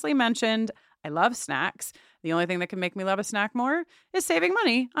previously mentioned, I love snacks. The only thing that can make me love a snack more is saving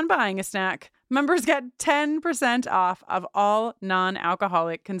money on buying a snack. Members get 10% off of all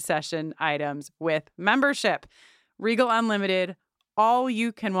non-alcoholic concession items with membership. Regal Unlimited, all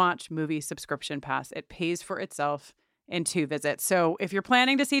you can watch movie subscription pass. It pays for itself in 2 visits. So if you're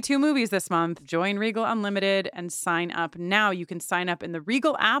planning to see 2 movies this month, join Regal Unlimited and sign up now. You can sign up in the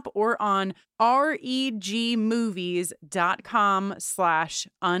Regal app or on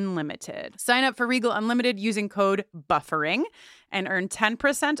regmovies.com/unlimited. Sign up for Regal Unlimited using code BUFFERING and earn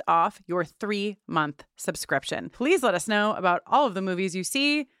 10% off your 3-month subscription. Please let us know about all of the movies you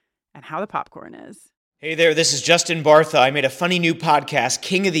see and how the popcorn is. Hey there, this is Justin Bartha. I made a funny new podcast,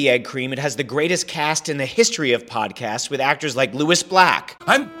 King of the Egg Cream. It has the greatest cast in the history of podcasts with actors like Louis Black.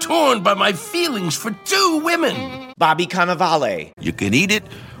 I'm torn by my feelings for 2 women. Bobby Cannavale. You can eat it,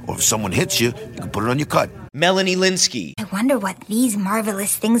 or if someone hits you, you can put it on your cut. Melanie Linsky. I wonder what these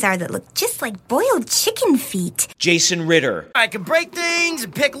marvelous things are that look just like boiled chicken feet. Jason Ritter. I can break things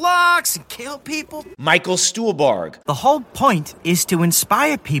and pick locks and kill people. Michael Stuhlbarg. The whole point is to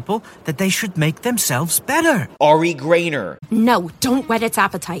inspire people that they should make themselves better. Ari Grainer. No, don't whet its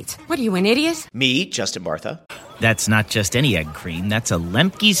appetite. What are you, an idiot? Me, Justin Bartha. That's not just any egg cream, that's a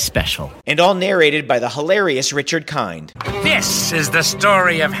Lemke's special. And all narrated by the hilarious Richard Kind. This is the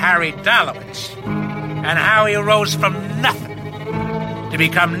story of Harry Dalowitz and how he rose from nothing to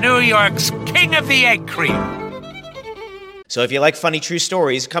become New York's King of the Egg Cream. So if you like funny true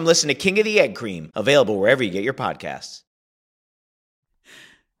stories, come listen to King of the Egg Cream, available wherever you get your podcasts.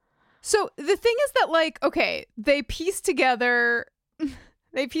 So the thing is that, like, okay, they piece together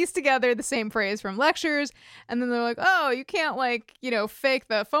the same phrase from lectures, and then they're like, oh, you can't, like, fake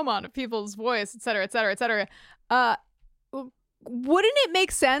the foam onto people's voice, et cetera, et cetera, et cetera. Wouldn't it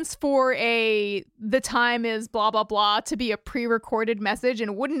make sense for the time is blah, blah, blah to be a pre-recorded message?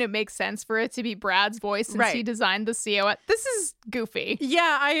 And wouldn't it make sense for it to be Brad's voice since he designed the COS? This is goofy.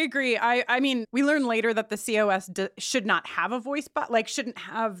 Yeah, I agree. I mean, we learn later that the COS should not have a voice shouldn't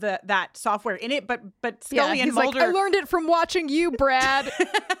have that software in it. But Scully and Mulder. Like, I learned it from watching you, Brad.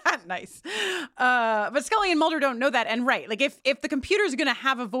 Nice. But Scully and Mulder don't know that. And like if the computer's going to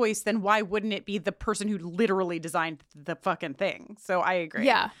have a voice, then why wouldn't it be the person who literally designed the fucking thing? So I agree.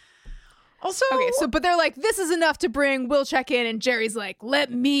 Yeah. Also, okay, but they're like, this is enough to bring Wilczek in, and Jerry's like,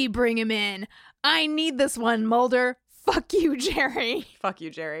 let me bring him in. I need this one, Mulder. Fuck you, Jerry. Fuck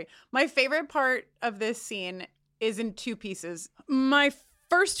you, Jerry. My favorite part of this scene is in two pieces. My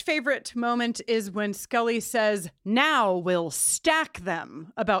first favorite moment is when Scully says, "Now we'll stack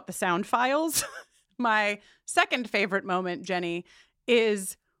them," about the sound files. My second favorite moment, Jenny,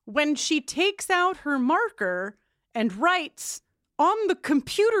 is when she takes out her marker and writes on the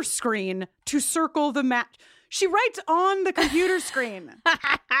computer screen to circle the match. She writes on the computer screen with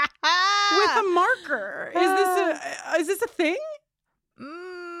a marker. Is this a thing?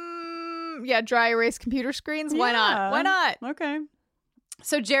 Yeah, dry erase computer screens. Why not? Why not? Okay.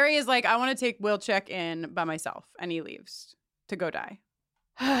 So Jerry is like, I want to take Wilczek in by myself, and he leaves to go die.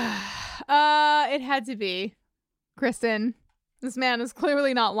 It had to be. Kristen, this man is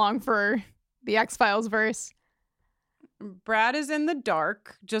clearly not long for the X-Files verse. Brad is in the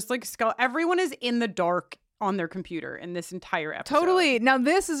dark, just like Skull. Everyone is in the dark on their computer in this entire episode. Totally. Now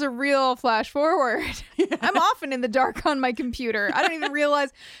this is a real flash forward. I'm often in the dark on my computer. I don't even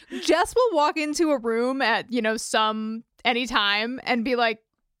realize. Jess will walk into a room at, any time and be like,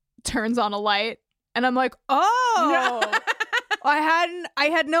 turns on a light. And I'm like, oh, I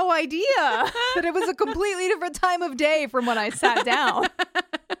had no idea that it was a completely different time of day from when I sat down.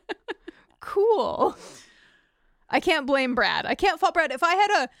 Cool. I can't blame Brad. I can't fault Brad. If I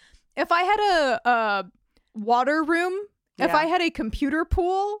had a water room, if I had a computer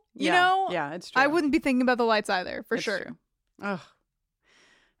pool, yeah, it's true. I wouldn't be thinking about the lights either, for sure. True. Ugh.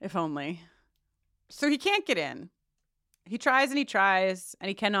 If only. So he can't get in. He tries and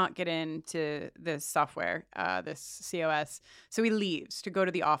he cannot get into this software, this COS. So he leaves to go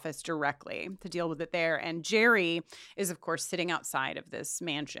to the office directly to deal with it there. And Jerry is, of course, sitting outside of this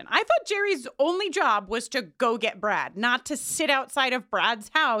mansion. I thought Jerry's only job was to go get Brad, not to sit outside of Brad's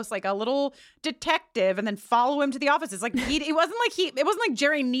house like a little detective and then follow him to the office. It's like it wasn't like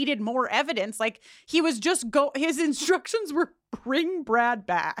Jerry needed more evidence. Like he was just his instructions were bring Brad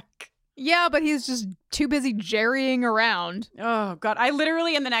back. Yeah, but he's just too busy jerrying around. Oh, God. I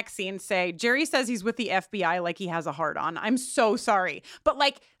literally, in the next scene, say, Jerry says he's with the FBI like he has a heart on. I'm so sorry. But,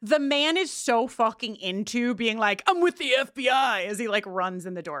 the man is so fucking into being like, I'm with the FBI, as he, runs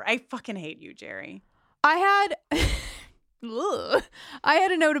in the door. I fucking hate you, Jerry. I had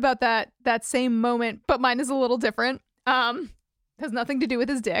a note about that same moment, but mine is a little different. Has nothing to do with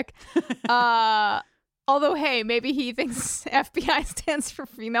his dick. Although, hey, maybe he thinks FBI stands for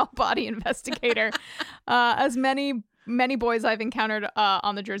female body investigator, as many boys I've encountered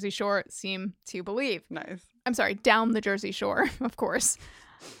on the Jersey Shore seem to believe. Nice. I'm sorry, down the Jersey Shore, of course.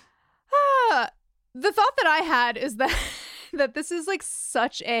 The thought that I had is that this is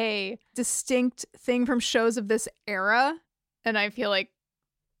such a distinct thing from shows of this era, and I feel like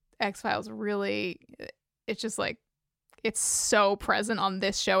X-Files really, it's just it's so present on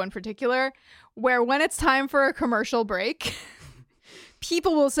this show in particular, where when it's time for a commercial break,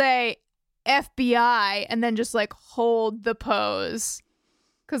 people will say FBI and then just hold the pose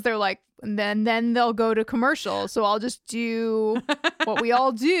because they're like, and then they'll go to commercial. So I'll just do what we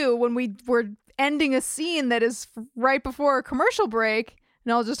all do when we're ending a scene that is right before a commercial break,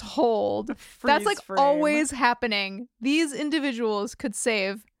 and I'll just hold. That's always happening. These individuals could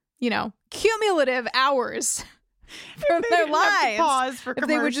save, cumulative hours from their lives. Pause for commercial. If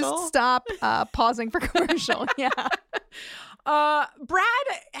they would just stop pausing for commercial. Yeah. Brad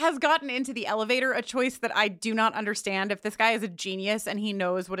has gotten into the elevator, a choice that I do not understand. If this guy is a genius and he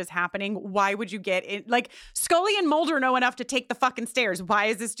knows what is happening, why would you get in? Scully and Mulder know enough to take the fucking stairs. Why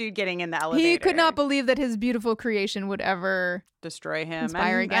is this dude getting in the elevator? He could not believe that his beautiful creation would ever destroy him,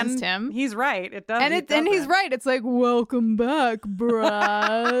 conspire against him. He's right. It does. And he's right. It's welcome back,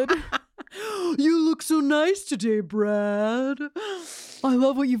 Brad. You look so nice today, Brad. I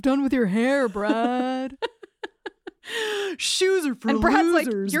love what you've done with your hair, Brad. Shoes are for and Brad's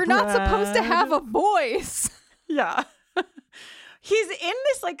losers, you're Brad. not supposed to have a voice. Yeah. He's in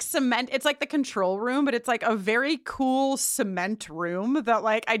this cement. It's the control room, but it's a very cool cement room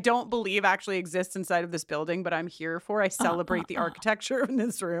that I don't believe actually exists inside of this building, but I'm here for. I celebrate the architecture in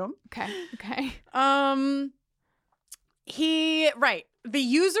this room. Okay. His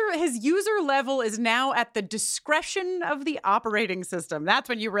user level is now at the discretion of the operating system. That's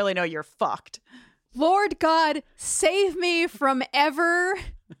when you really know you're fucked. Lord God, save me from ever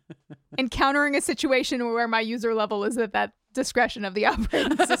encountering a situation where my user level is at that discretion of the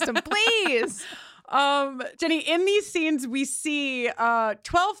operating system, please. Jenny, in these scenes, we see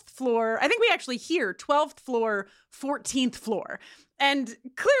 12th floor. I think we actually hear 12th floor, 14th floor. And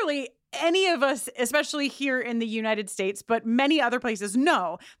clearly, any of us, especially here in the United States, but many other places,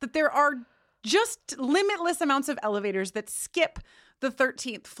 know that there are just limitless amounts of elevators that skip the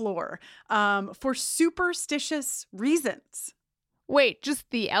 13th floor for superstitious reasons. Wait, just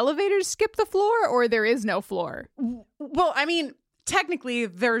the elevators skip the floor, or there is no floor? Well, I mean, technically,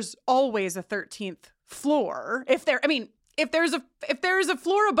 there's always a 13th floor. If there's a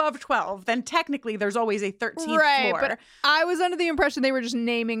floor above 12, then technically there's always a 13th floor. Right, but I was under the impression they were just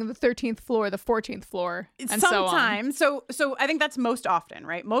naming the 13th floor the 14th floor, and sometimes. So I think that's most often,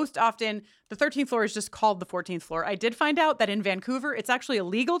 right? Most often, the 13th floor is just called the 14th floor. I did find out that in Vancouver, it's actually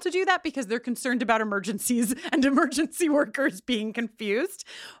illegal to do that because they're concerned about emergencies and emergency workers being confused.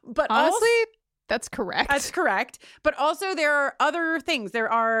 But honestly, that's correct. That's correct. But also there are other things. There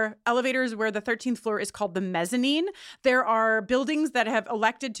are elevators where the 13th floor is called the mezzanine. There are buildings that have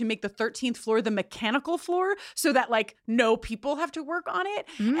elected to make the 13th floor the mechanical floor so that like no people have to work on it.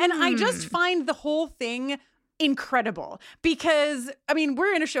 And I just find the whole thing incredible because, I mean,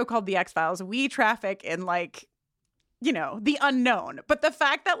 we're in a show called the eX-Files. We traffic in like, you know, the unknown. But the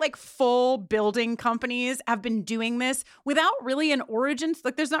fact that like full building companies have been doing this without really an origin,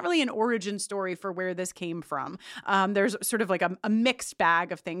 like there's not really an origin story for where this came from. There's sort of like a mixed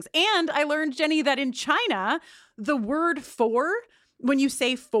bag of things. And I learned, Jenny, that in China, the word for, when you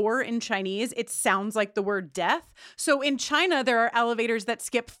say for in Chinese, it sounds like the word death. So in China, there are elevators that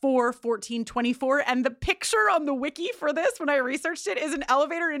skip 4, 14, 24. And the picture on the wiki for this, when I researched it, is an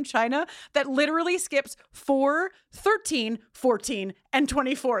elevator in China that literally skips 4, 13, 14, and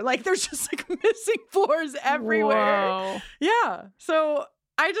 24. Like there's just like missing floors everywhere. Whoa. Yeah. So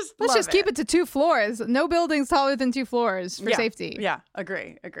let's just keep it to 2 floors. No buildings taller than 2 floors for safety. Yeah.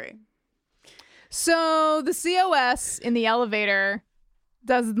 Agree. So the COS in the elevator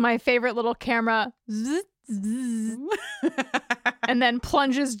does my favorite little camera zzz, zzz, and then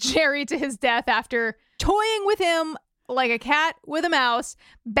plunges Jerry to his death after toying with him like a cat with a mouse,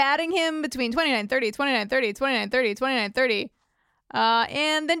 batting him between 29:30, 29:30, 29:30, 29:30.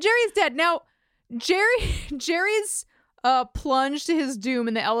 And then Jerry's dead. Now, Jerry's plunge to his doom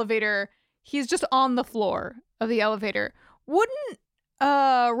in the elevator, he's just on the floor of the elevator. Wouldn't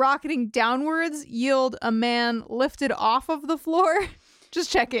rocketing downwards yield a man lifted off of the floor? Just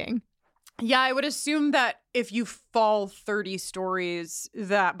checking. Yeah, I would assume that if you fall 30 stories,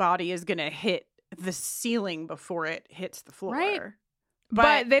 that body is going to hit the ceiling before it hits the floor. Right.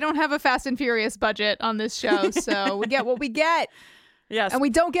 But they don't have a Fast and Furious budget on this show, so we get what we get. Yes. And we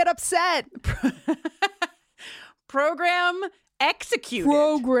don't get upset. Program executed.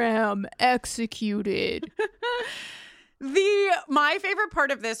 My favorite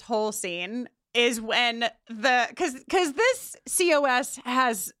part of this whole scene is when because this COS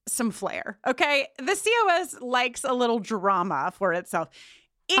has some flair, okay? The COS likes a little drama for itself.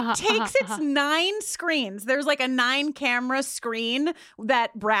 It takes its 9 screens. There's like a 9-camera screen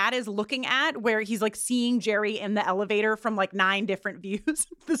that Brad is looking at where he's like seeing Jerry in the elevator from like 9 different views.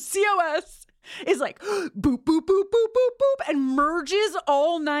 The COS is like boop, boop, boop, boop, boop, boop, and merges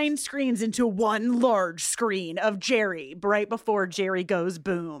all 9 screens into one large screen of Jerry right before Jerry goes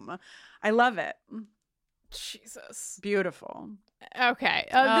boom. I love it. Jesus. Beautiful. Okay.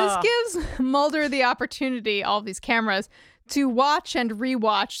 This gives Mulder the opportunity, all of these cameras, to watch and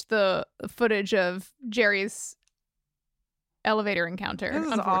rewatch the footage of Jerry's elevator encounter, This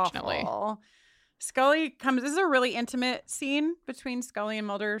is unfortunately. Awful. Scully comes. This is a really intimate scene between Scully and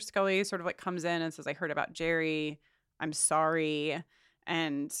Mulder. Scully sort of like comes in and says, I heard about Jerry. I'm sorry.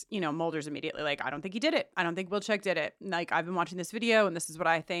 And, you know, Mulder's immediately like, I don't think he did it. I don't think Wilczek did it. Like, I've been watching this video and this is what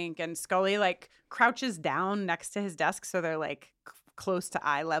I think. And Scully like crouches down next to his desk. So they're like close to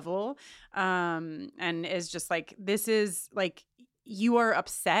eye level. And is just like, this is like, you are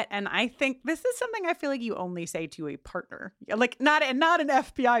upset. And I think this is something I feel like you only say to a partner, like not an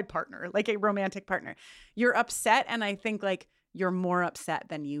FBI partner, like a romantic partner. You're upset. And I think like you're more upset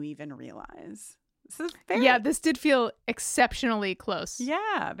than you even realize. This did feel exceptionally close.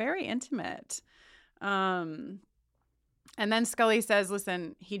 Yeah, very intimate. And then Scully says,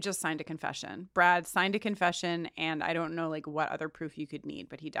 listen, he just signed a confession. Brad signed a confession, and I don't know like what other proof you could need,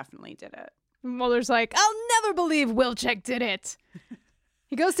 but he definitely did it. Mulder's like, I'll never believe Wilczek did it.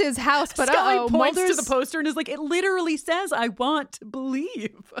 He goes to his house, but Scully points to the poster and is like, it literally says, I want to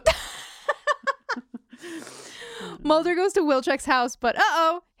believe. Mulder goes to Wilczek's house, but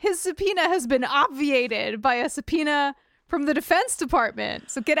his subpoena has been obviated by a subpoena from the Defense Department.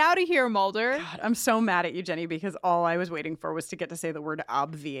 So get out of here, Mulder. God, I'm so mad at you, Jenny, because all I was waiting for was to get to say the word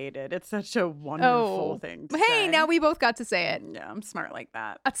obviated. It's such a wonderful thing to say. Now we both got to say it. Yeah, I'm smart like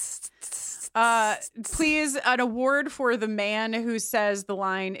that. Please, an award for the man who says the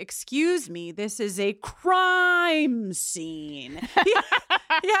line, "Excuse me, this is a crime scene."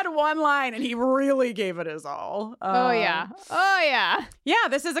 He had one line and he really gave it his all. Oh, yeah. Yeah,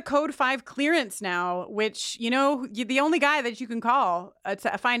 this is a Code 5 clearance now, which, the only guy that you can call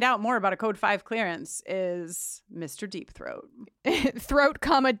to find out more about a Code 5 clearance is Mr. Deep Throat. Throat,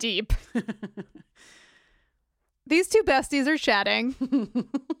 deep. These two besties are chatting.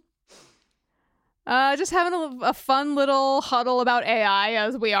 Just having a fun little huddle about AI,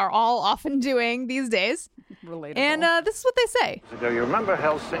 as we are all often doing these days. Relatable. And this is what they say. Do you remember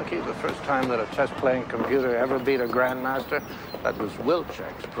Helsinki, the first time that a chess-playing computer ever beat a grandmaster? That was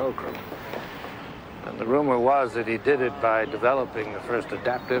Wilczek's program. And the rumor was that he did it by developing the first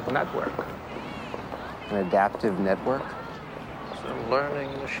adaptive network. An adaptive network? It's a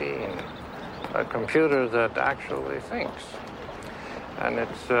learning machine. A computer that actually thinks. And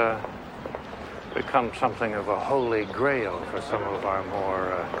it's become something of a holy grail for some of our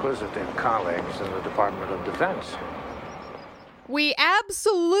more acquisitive colleagues in the Department of Defense. We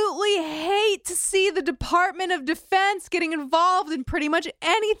absolutely hate to see the Department of Defense getting involved in pretty much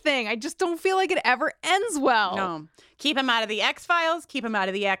anything. I just don't feel like it ever ends well. No. Keep him out of the X-Files. Keep him out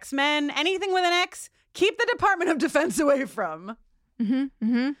of the X-Men. Anything with an X, keep the Department of Defense away from.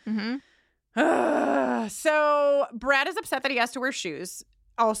 So Brad is upset that he has to wear shoes.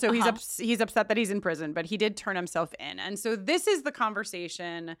 Also, he's upset that he's in prison, but he did turn himself in. And so this is the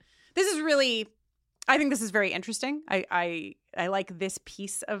conversation. This is really, I think this is very interesting. I like this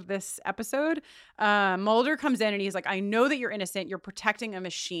piece of this episode. Mulder comes in and he's like, I know that you're innocent. You're protecting a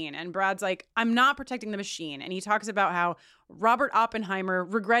machine. And Brad's like, I'm not protecting the machine. And he talks about how Robert Oppenheimer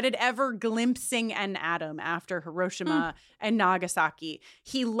regretted ever glimpsing an atom after Hiroshima and Nagasaki.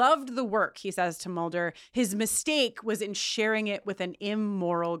 He loved the work, he says to Mulder. His mistake was in sharing it with an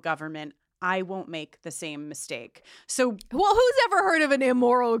immoral government. I won't make the same mistake. So, well, who's ever heard of an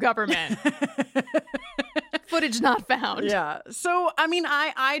immoral government? Footage not found. Yeah. So, I mean,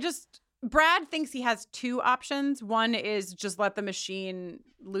 Brad thinks he has two options. One is just let the machine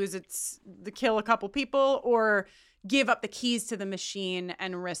kill a couple people, or give up the keys to the machine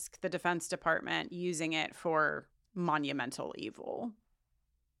and risk the Defense Department using it for monumental evil.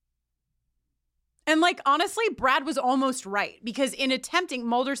 And honestly, Brad was almost right, because in attempting,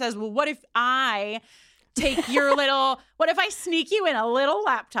 Mulder says, well, what if I take your what if I sneak you in a little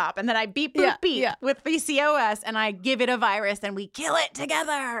laptop and then I beep, boop, beep with VCOS and I give it a virus and we kill it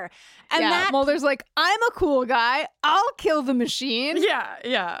together. And Mulder's like, I'm a cool guy. I'll kill the machine.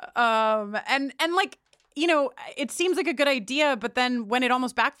 Yeah. And it seems like a good idea, but then when it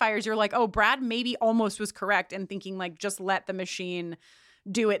almost backfires, you're like, oh, Brad maybe almost was correct in thinking just let the machine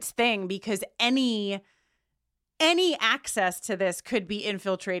do its thing, because any access to this could be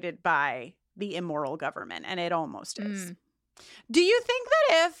infiltrated by the immoral government, and it almost is. Do you think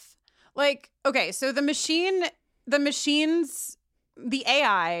that if so the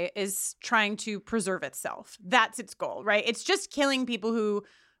AI is trying to preserve itself. That's its goal, right? It's just killing people who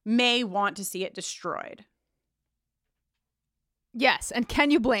may want to see it destroyed. Yes, and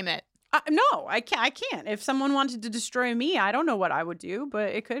can you blame it? No, I can't. If someone wanted to destroy me, I don't know what I would do,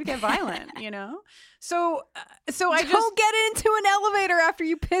 but it could get violent, So I just don't get into an elevator after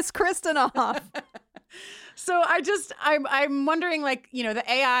you piss Kristen off. So I'm wondering, the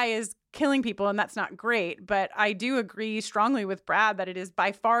AI is killing people, and that's not great. But I do agree strongly with Brad that it is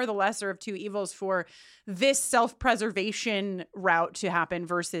by far the lesser of two evils for this self-preservation route to happen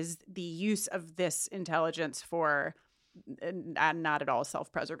versus the use of this intelligence for not at all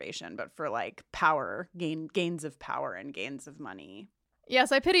self-preservation, but for power, gains of power and gains of money.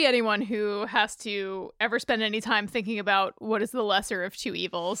 Yes, I pity anyone who has to ever spend any time thinking about what is the lesser of two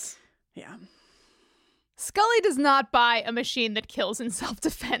evils. Yeah. Scully does not buy a machine that kills in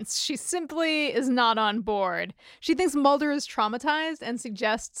self-defense. She simply is not on board. She thinks Mulder is traumatized and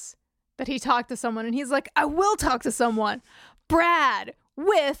suggests that he talk to someone, and he's like, I will talk to someone. Brad,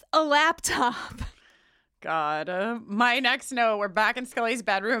 with a laptop. God, my next note, we're back in Scully's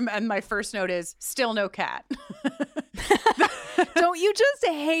bedroom, and my first note is, still no cat. Don't you just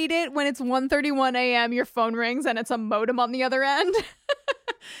hate it when it's 1:31 a.m., your phone rings, and it's a modem on the other end?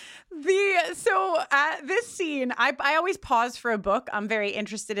 This scene, I always pause for a book. I'm very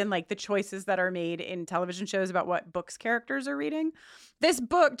interested in the choices that are made in television shows about what books characters are reading. This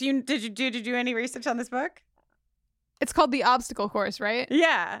book, did you do any research on this book? It's called The Obstacle Course, right?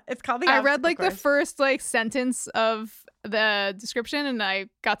 Yeah, it's called The I Obstacle read like Course. the first like sentence of the description and I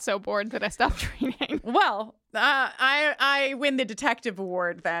got so bored that I stopped reading. Well, I win the detective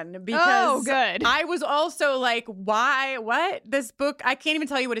award then because good. I was also like, why? What? This book? I can't even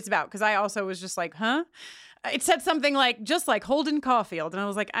tell you what it's about because I also was just like, huh? It said something like, just like Holden Caulfield. And I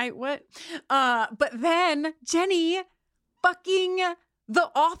was like, what? But then Jenny fucking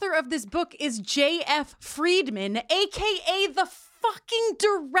the author of this book is J.F. Friedman, a.k.a. the fucking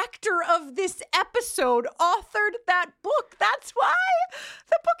director of this episode, authored that book. That's why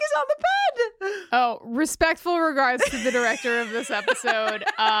the book is on the bed. Oh, respectful regards to the director of this episode.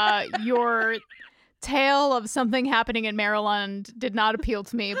 Your tale of something happening in Maryland did not appeal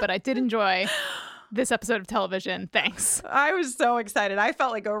to me, but I did enjoy this episode of television. Thanks. I was so excited. I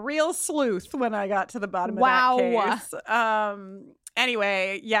felt like a real sleuth when I got to the bottom of that case.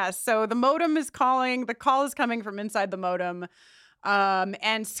 Anyway, yes. So the modem is calling. The call is coming from inside the modem.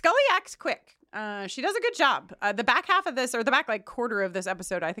 And Scully acts quick. She does a good job. The back half of this, or the back like quarter of this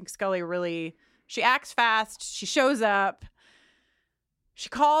episode, I think Scully really, she acts fast. She shows up. She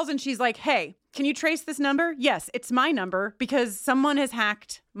calls and she's like, hey, can you trace this number? Yes, it's my number because someone has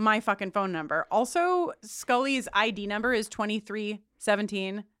hacked my fucking phone number. Also, Scully's ID number is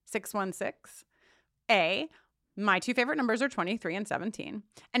 23-17-616. A, my two favorite numbers are 23 and 17.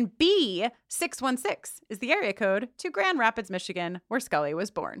 And B, 616 is the area code to Grand Rapids, Michigan, where Scully was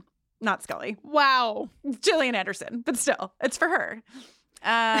born. Not Scully. Wow. Gillian Anderson, but still, it's for her.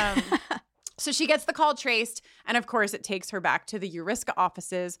 So she gets the call traced, and of course, it takes her back to the Euriska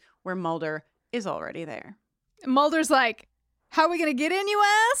offices where Mulder is already there. Mulder's like, how are we going to get in, you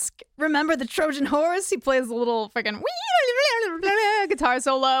ask? Remember the Trojan horse? He plays a little freaking guitar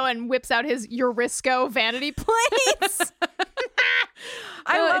solo and whips out his Eurisco vanity plates.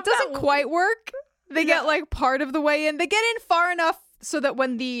 It doesn't quite work. They get like part of the way in. They get in far enough so that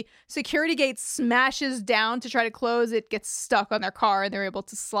when the security gate smashes down to try to close, it gets stuck on their car and they're able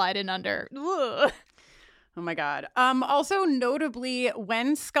to slide in under. Ugh. Oh my God. Also, notably,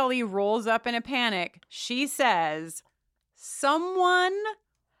 when Scully rolls up in a panic, she says, someone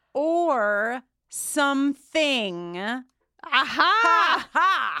or something. Aha!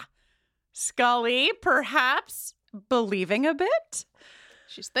 Ha! Scully, perhaps believing a bit?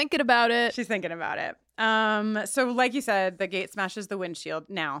 She's thinking about it. She's thinking about it. So like you said, the gate smashes the windshield.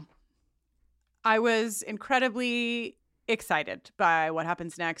 Now, I was incredibly excited by what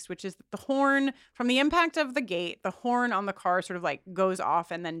happens next, which is the horn from the impact of the gate. The horn on the car sort of like goes off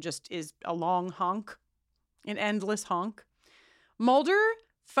and then just is a long honk, an endless honk. Mulder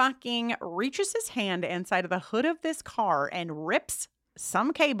fucking reaches his hand inside of the hood of this car and rips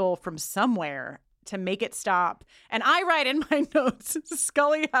some cable from somewhere to make it stop. And I write in my notes,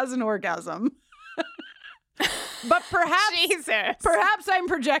 Scully has an orgasm. But perhaps I'm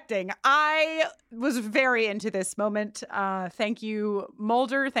projecting. I was very into this moment. Thank you,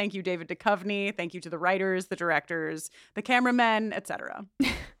 Mulder. Thank you, David Duchovny. Thank you to the writers, the directors, the cameramen, etc.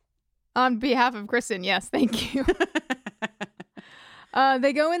 On behalf of Kristen, yes, thank you.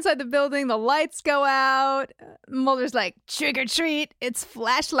 They go inside the building. The lights go out. Mulder's like, trick or treat. It's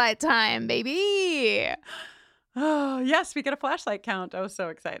flashlight time, baby. Oh, yes, we get a flashlight count. I was so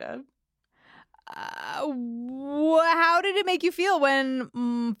excited. How did it make you feel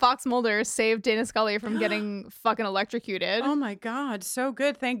when Fox Mulder saved Dana Scully from getting fucking electrocuted? Oh my God, so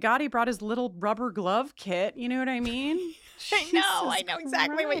good. Thank God he brought his little rubber glove kit. You know what I mean? I know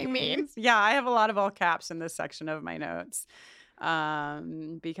exactly what you mean. Yeah, I have a lot of all caps in this section of my notes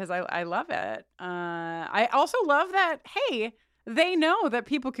because I love it. I also love that, hey, they know that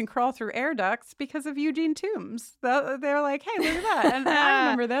people can crawl through air ducts because of Eugene Toombs. They're like, hey, look at that. And I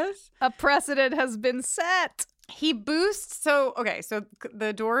remember this. A precedent has been set. He boosts. So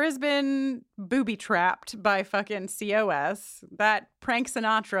the door has been booby-trapped by fucking COS, that Prank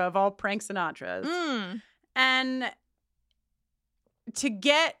Sinatra of all Prank Sinatras. And to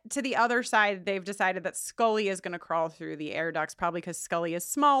get to the other side, they've decided that Scully is going to crawl through the air ducts, probably because Scully is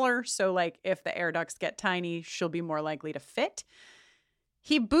smaller. So, like, if the air ducts get tiny, she'll be more likely to fit.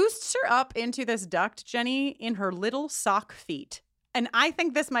 He boosts her up into this duct, Jenny, in her little sock feet. And I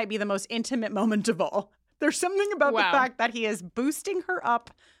think this might be the most intimate moment of all. There's something about the fact that he is boosting her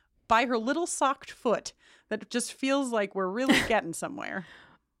up by her little socked foot that just feels like we're really getting somewhere.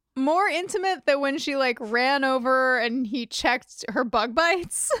 More intimate than when she like ran over and he checked her bug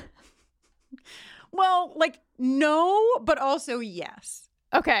bites? Well, like, no, but also yes.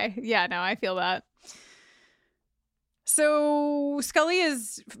 Okay. Yeah, no, I feel that. So Scully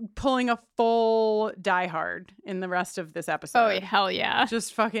is pulling a full Die Hard in the rest of this episode. Oh, hell yeah.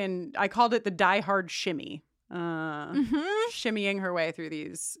 Just fucking, I called it the Die Hard shimmy. shimmying her way through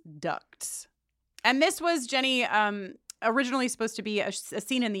these ducts. And this was, Jenny, originally supposed to be a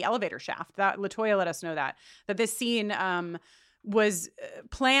scene in the elevator shaft. That LaToya let us know that this scene was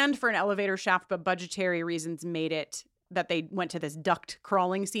planned for an elevator shaft, but budgetary reasons made it that they went to this duct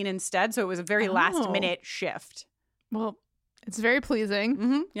crawling scene instead. So it was a very last minute shift. Well, it's very pleasing.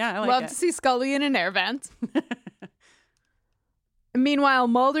 Mm-hmm. Yeah, I like Love it. to see Scully in an air vent. Meanwhile,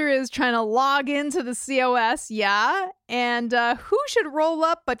 Mulder is trying to log into the COS, and who should roll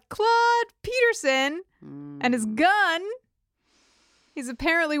up but Claude Peterson and his gun. He's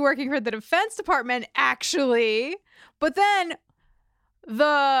apparently working for the Defense Department, actually. But then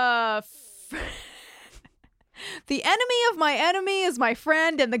the enemy of my enemy is my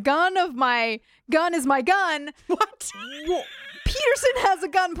friend, and the gun of my gun is my gun. What? Peterson has a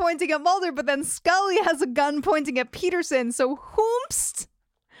gun pointing at Mulder, but then Scully has a gun pointing at Peterson. So whomst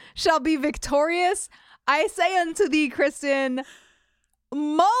shall be victorious? I say unto thee, Kristen,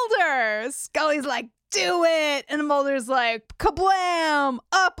 Mulder. Scully's like, do it. And Mulder's like, kablam,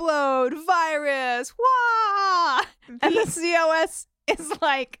 upload, virus, wah. And the COS is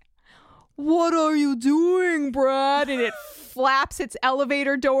like, what are you doing, Brad? And it flaps its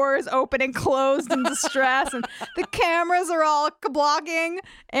elevator doors open and closed in distress. And the cameras are all blocking.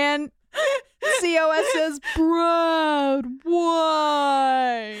 And COS says, Brad,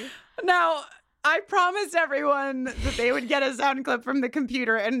 why? Now, I promised everyone that they would get a sound clip from the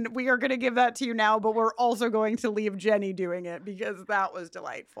computer, and we are going to give that to you now, but we're also going to leave Jenny doing it because that was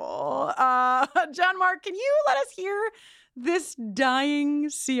delightful. John Mark, can you let us hear this dying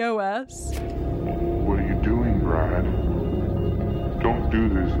COS? What are you doing, Brad? Don't do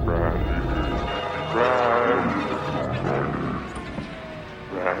this, Brad.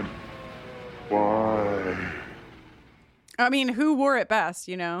 Brad, why? I mean, who wore it best,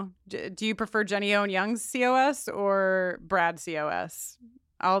 you know? Do you prefer Jenny Owen Young's COS or Brad COS?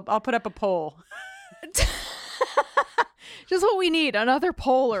 I'll put up a poll. Just what we need, another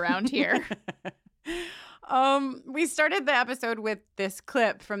poll around here. We started the episode with this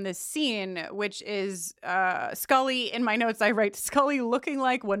clip from this scene, which is Scully. In my notes, I write Scully looking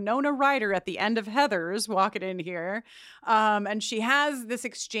like Winona Ryder at the end of Heathers walking in here. And she has this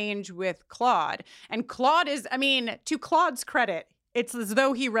exchange with Claude. And Claude is, I mean, to Claude's credit, it's as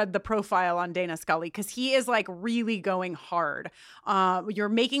though he read the profile on Dana Scully because he is like really going hard. You're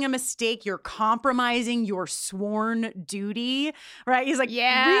making a mistake. You're compromising your sworn duty, right? He's like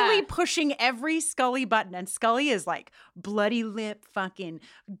really pushing every Scully button. And Scully is like bloody lip, fucking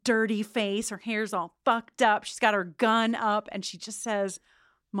dirty face. Her hair's all fucked up. She's got her gun up and she just says,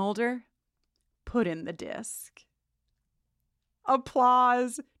 Mulder, put in the disc.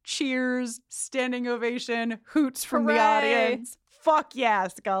 Applause, cheers, standing ovation, hoots from the audience. Fuck yeah,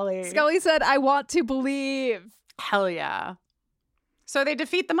 Scully. Scully said, I want to believe. Hell yeah. So they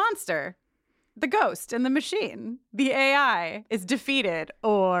defeat the monster, the ghost in the machine. The AI is defeated,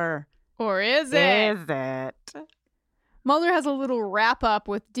 or is it? Is it? Mulder has a little wrap up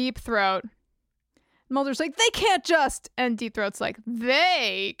with Deep Throat. Mulder's like, they can't just. And Deep Throat's like,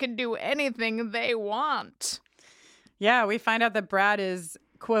 they can do anything they want. Yeah, we find out that Brad is,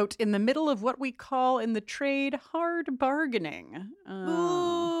 quote, in the middle of what we call in the trade hard bargaining.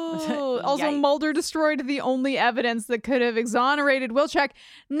 Also, Mulder destroyed the only evidence that could have exonerated Wilczek,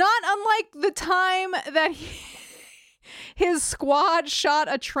 not unlike the time that his squad shot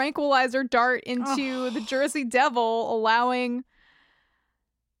a tranquilizer dart into the Jersey Devil, allowing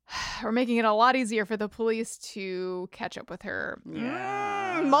or making it a lot easier for the police to catch up with her.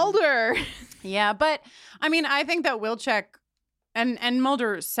 Yeah. Mulder. Yeah, but I mean, I think that Wilczek and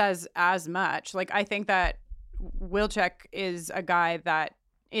Mulder says as much. Like, I think that Wilczek is a guy that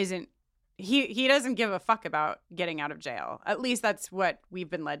isn't, he doesn't give a fuck about getting out of jail. At least that's what we've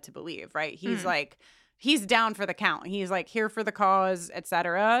been led to believe, right? He's like, he's down for the count. He's like here for the cause,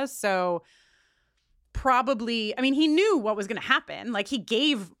 etc. So probably, I mean, he knew what was going to happen. Like, he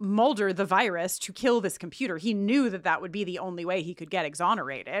gave Mulder the virus to kill this computer. He knew that that would be the only way he could get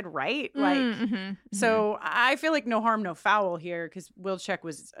exonerated, right? Like, so I feel like no harm, no foul here because Wilczek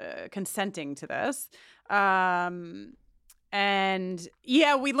was consenting to this. And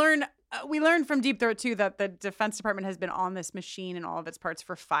yeah, we learn from Deep Throat too that the Defense Department has been on this machine and all of its parts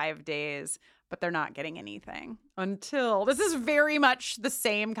for 5 days, but they're not getting anything until this is very much the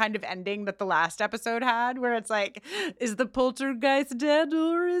same kind of ending that the last episode had, where it's like, is the poltergeist dead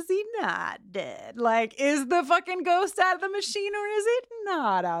or is he not dead? Like, is the fucking ghost out of the machine or is it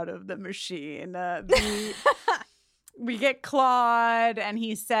not out of the machine? we get Claude, and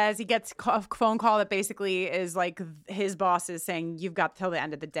he says he gets a phone call that basically is like his boss is saying, you've got till the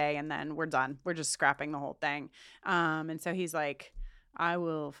end of the day and then we're done. We're just scrapping the whole thing. And so he's like, I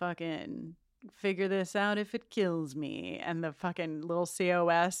will fucking figure this out if it kills me. And the fucking little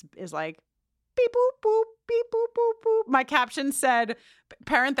COS is like, beep, boop, boop, beep, boop, boop, boop. My caption said,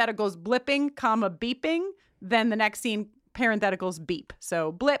 parentheticals blipping, comma, beeping. Then the next scene, parentheticals beep.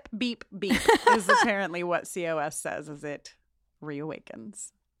 So blip, beep, beep is apparently what COS says as it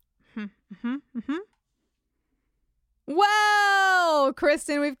reawakens. Well,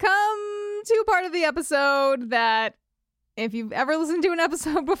 Kristen, we've come to a part of the episode that if you've ever listened to an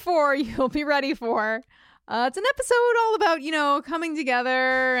episode before, you'll be ready for. It's an episode all about, you know, coming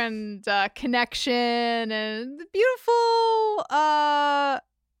together and connection and the beautiful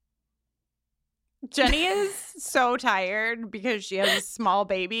Jenny is so tired because she has a small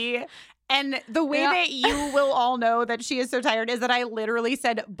baby. And the way that you will all know that she is so tired is that I literally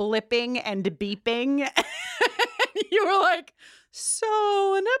said blipping and beeping. You were like,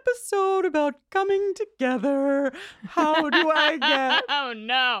 so an episode about coming together. How do I get? Oh,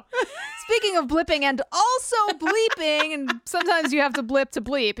 no. Speaking of blipping and also bleeping, and sometimes you have to blip to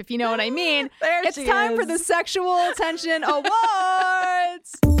bleep, if you know what I mean. It's time for the Sexual Tension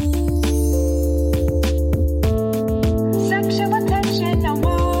Awards. Sexual Attention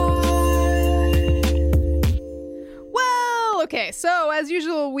Award. Well, okay, so as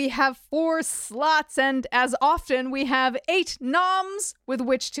usual, we have 4 slots, and as often, we have 8 noms with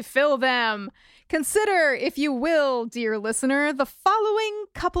which to fill them. Consider, if you will, dear listener, the following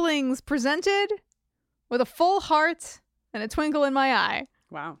couplings presented with a full heart and a twinkle in my eye.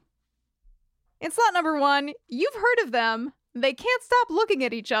 Wow. In slot number 1, you've heard of them. They can't stop looking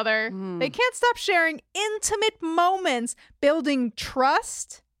at each other. They can't stop sharing intimate moments, building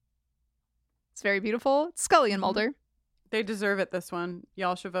trust. It's very beautiful. It's Scully and Mulder. They deserve it, this one.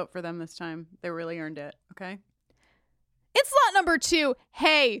 Y'all should vote for them this time. They really earned it, okay? In slot number 2,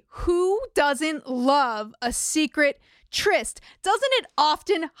 hey, who doesn't love a secret tryst? Doesn't it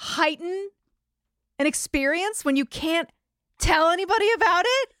often heighten an experience when you can't tell anybody about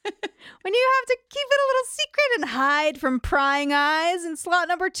it? When you have to keep it a little secret and hide from prying eyes? In slot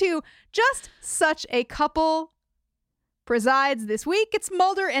number 2, just such a couple presides this week. It's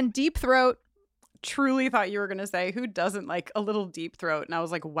Mulder and Deep Throat. Truly thought you were going to say, who doesn't like a little deep throat? And I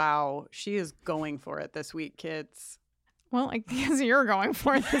was like, wow, she is going for it this week, kids. Well, I guess you're going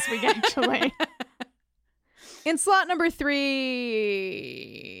for it this week, actually. In slot number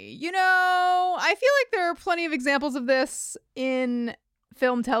 3, you know, I feel like there are plenty of examples of this in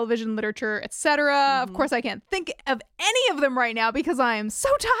film, television, literature, etc. Of course, I can't think of any of them right now because I am so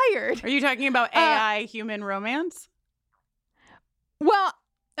tired. Are you talking about AI human romance? Well,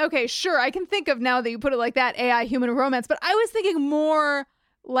 okay, sure. I can think of, now that you put it like that, AI human romance, but I was thinking more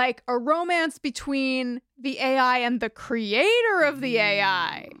like a romance between the AI and the creator of the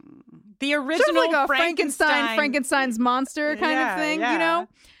AI. The original sort of like a Frankenstein. Frankenstein's monster kind of thing, you know?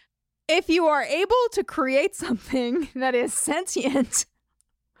 If you are able to create something that is sentient,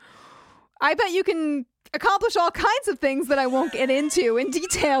 I bet you can accomplish all kinds of things that I won't get into in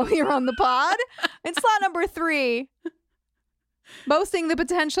detail here on the pod. In slot number 3, boasting the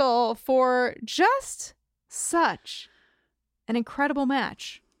potential for just such an incredible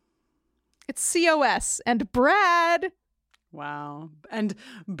match. It's COS and Brad. Wow. And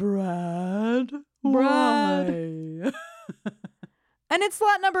Brad. Why? And in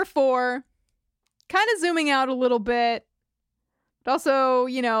slot number 4, kind of zooming out a little bit, but also,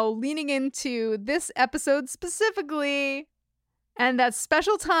 you know, leaning into this episode specifically and that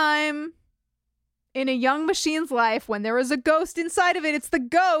special time in a young machine's life when there is a ghost inside of it. It's the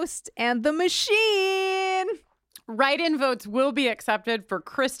ghost and the machine. Write-in votes will be accepted for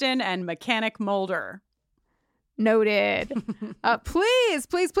Kristen and Mechanic Mulder. Noted. Please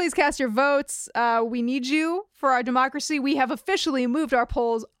cast your votes. We need you for our democracy. We have officially moved our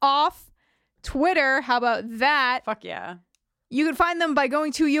polls off Twitter. How about that? Fuck yeah. You can find them by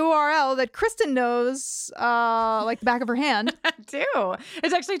going to a URL that Kristen knows like the back of her hand. I do.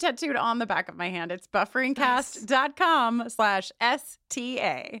 It's actually tattooed on the back of my hand. It's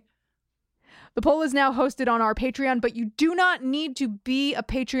bufferingcast.com/STA. The poll is now hosted on our Patreon, but you do not need to be a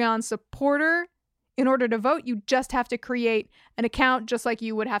Patreon supporter in order to vote. You just have to create an account, just like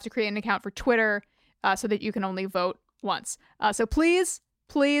you would have to create an account for Twitter, so that you can only vote once. So please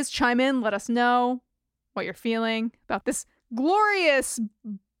chime in. Let us know what you're feeling about this glorious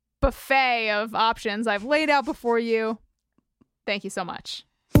buffet of options I've laid out before you. Thank you so much.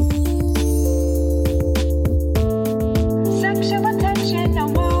 Sexual Attention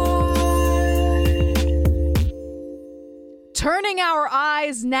Award. turning our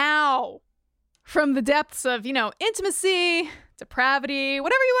eyes now from the depths of, intimacy, depravity,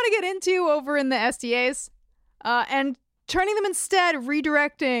 whatever you want to get into over in the SDAs, and turning them instead,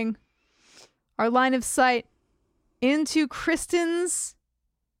 redirecting our line of sight into Kristen's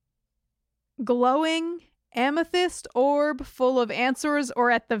glowing amethyst orb full of answers,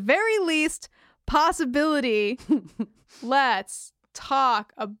 or at the very least, possibility. Let's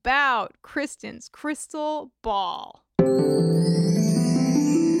talk about Kristen's crystal ball.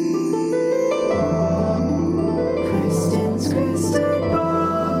 Kristen's crystal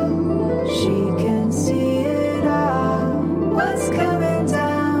ball, she can see it all. What's coming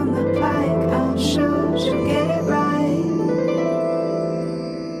down the pike, I'm sure she'll get it right.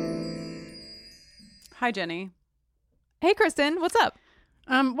 Hi, Jenny. Hey, Kristen, what's up?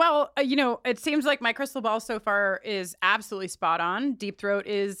 It seems like my crystal ball so far is absolutely spot on. Deep Throat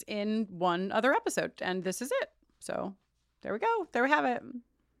is in one other episode, and this is it. So there we go. There we have it.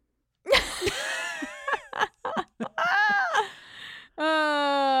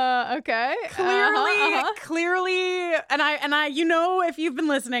 Okay. Clearly, and I, if you've been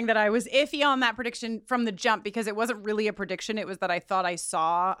listening, that I was iffy on that prediction from the jump because it wasn't really a prediction. It was that I thought I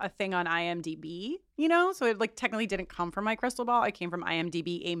saw a thing on IMDb, so it technically didn't come from my crystal ball. It came from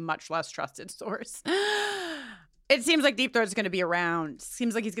IMDb, a much less trusted source. It seems like Deep Throat is going to be around.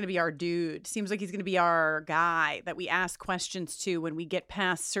 Seems like he's going to be our dude. Seems like he's going to be our guy that we ask questions to when we get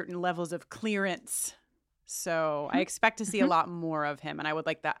past certain levels of clearance. So I expect to see a lot more of him, and I would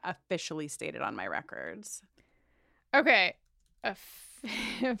like that officially stated on my records. Okay.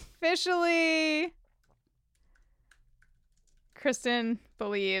 Officially, Kristen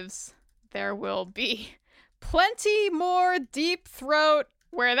believes there will be plenty more Deep Throat.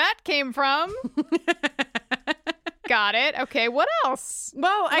 Where that came from. Got it. Okay, what else?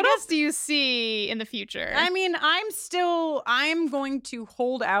 Well, what else do you see in the future? I mean, I'm going to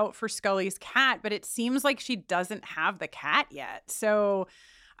hold out for Scully's cat, but it seems like she doesn't have the cat yet. So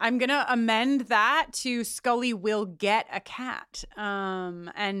I'm going to amend that to Scully will get a cat.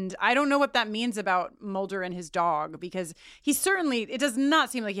 And I don't know what that means about Mulder and his dog, because it does not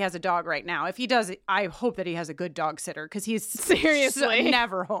seem like he has a dog right now. If he does, I hope that he has a good dog sitter, because he's seriously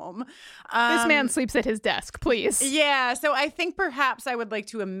never home. This man sleeps at his desk, please. Yeah, so I think perhaps I would like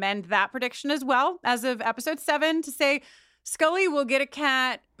to amend that prediction as well as of episode 7 to say Scully will get a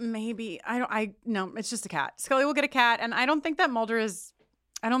cat. Maybe. No, it's just a cat. Scully will get a cat, and I don't think that Mulder is...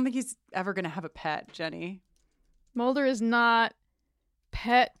 I don't think he's ever going to have a pet, Jenny. Mulder is not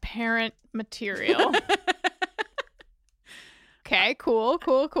pet parent material. Okay, cool.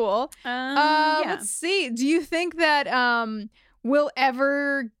 Yeah. Let's see. Do you think that we'll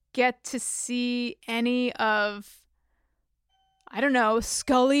ever get to see any of, I don't know,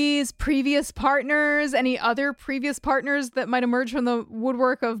 Scully's previous partners, any other previous partners that might emerge from the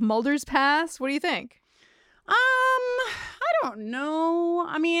woodwork of Mulder's past? What do you think? I don't know.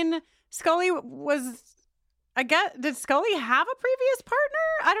 I mean, Scully was, did Scully have a previous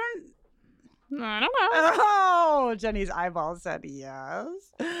partner? I don't know. Oh, Jenny's eyeball said yes.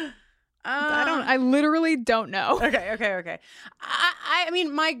 I literally don't know. Okay. I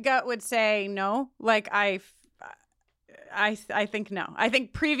mean, my gut would say no. I think no. I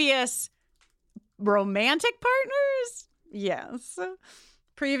think previous romantic partners, yes.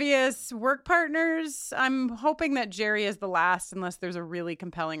 Previous work partners, I'm hoping that Jerry is the last, unless there's a really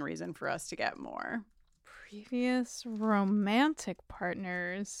compelling reason for us to get more. Previous romantic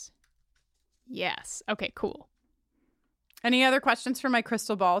partners. Yes. Okay, cool. Any other questions for my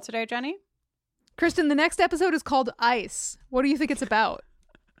crystal ball today, Jenny? Kristen, the next episode is called Ice. What do you think it's about?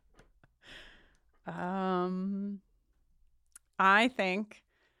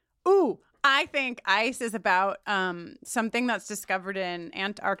 I think Ice is about something that's discovered in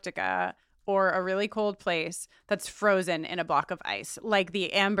Antarctica or a really cold place that's frozen in a block of ice, like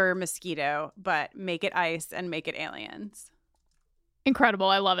the amber mosquito, but make it ice and make it aliens. Incredible.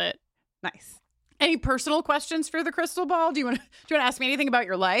 I love it. Nice. Any personal questions for the crystal ball? Do you want to ask me anything about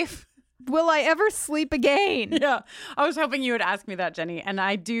your life? Will I ever sleep again? Yeah. I was hoping you would ask me that, Jenny, and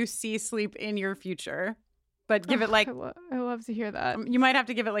I do see sleep in your future. But give it I love to hear that. You might have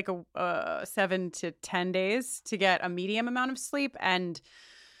to give it a 7 to 10 days to get a medium amount of sleep, and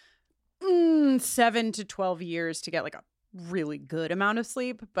 7 to 12 years to get a really good amount of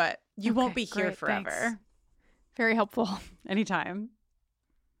sleep. But you won't be here forever. Thanks. Very helpful. Anytime.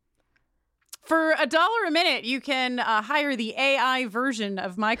 For $1 a minute, you can hire the AI version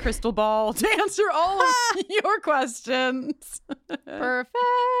of my crystal ball to answer all of your questions. Perfect.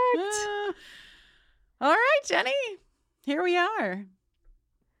 All right, Jenny, here we are.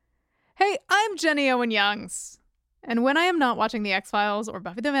 Hey, I'm Jenny Owen Youngs. And when I am not watching the X-Files or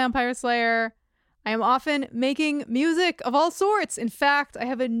Buffy the Vampire Slayer, I am often making music of all sorts. In fact, I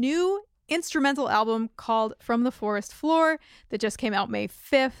have a new instrumental album called From the Forest Floor that just came out May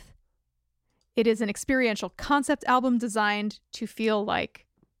 5th. It is an experiential concept album designed to feel like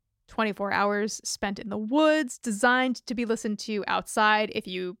 24 hours spent in the woods, designed to be listened to outside if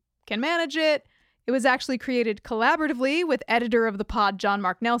you can manage it. It was actually created collaboratively with editor of the pod, John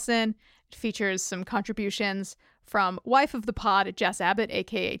Mark Nelson. It features some contributions from wife of the pod, Jess Abbott,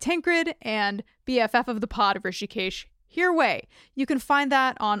 aka Tancred, and BFF of the pod, Rishikesh Hirway. You can find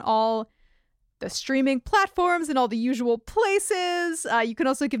that on all the streaming platforms and all the usual places. You can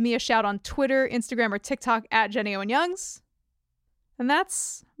also give me a shout on Twitter, Instagram, or TikTok at Jenny Owen Youngs. And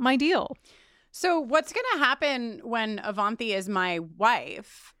that's my deal. So what's going to happen when Avanti is my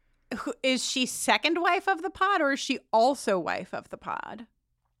wife? Is she second wife of the pod, or is she also wife of the pod?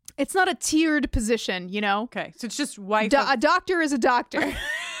 It's not a tiered position, you know? Okay, so it's just wife A doctor is a doctor.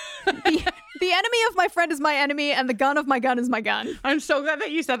 The enemy of my friend is my enemy, and the gun of my gun is my gun. I'm so glad that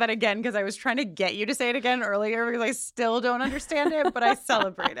you said that again, because I was trying to get you to say it again earlier because I still don't understand it, but I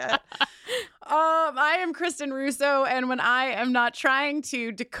celebrate it. I am Kristen Russo, and when I am not trying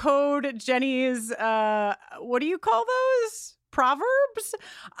to decode Jenny's, what do you call those? Proverbs?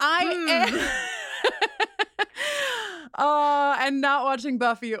 And not watching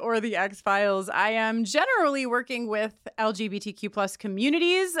Buffy or the X-Files, I am generally working with LGBTQ plus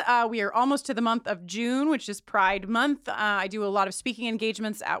communities. We are almost to the month of June, which is Pride Month. I do a lot of speaking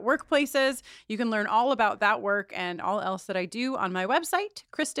engagements at workplaces. You can learn all about that work and all else that I do on my website,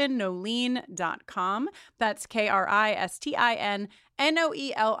 KristenNoeline.com. That's KristinnNoeline.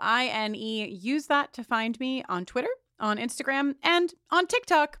 Use that to find me on Twitter, on Instagram, and on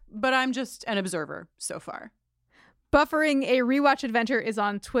TikTok, but I'm just an observer so far. Buffering a Rewatch Adventure is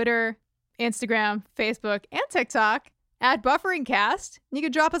on Twitter, Instagram, Facebook, and TikTok at BufferingCast. You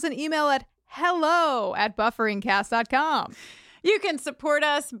can drop us an email at hello@bufferingcast.com. You can support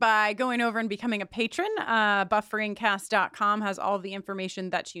us by going over and becoming a patron. Bufferingcast.com has all the information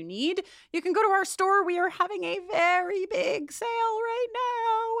that you need. You can go to our store. We are having a very big sale right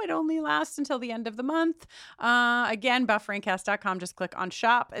now. It only lasts until the end of the month. Again, bufferingcast.com. Just click on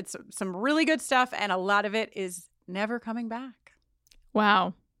shop. It's some really good stuff, and a lot of it is never coming back.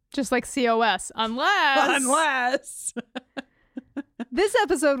 Wow. Just like COS. Unless. This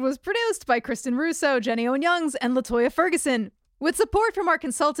episode was produced by Kristen Russo, Jenny Owen Youngs, and LaToya Ferguson. With support from our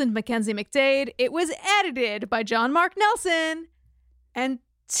consultant, Mackenzie McDade. It was edited by John Mark Nelson.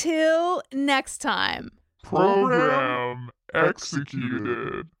 Until next time. Program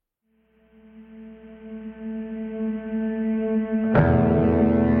executed.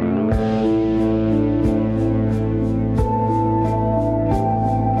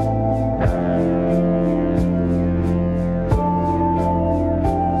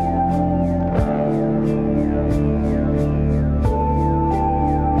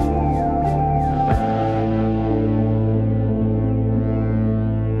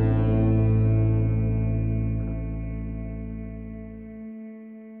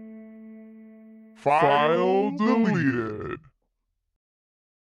 File deleted.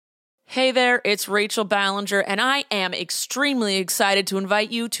 Hey there, it's Rachel Ballinger, and I am extremely excited to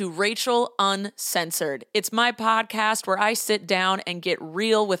invite you to Rachel Uncensored. It's my podcast where I sit down and get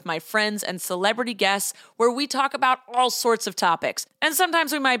real with my friends and celebrity guests, where we talk about all sorts of topics. And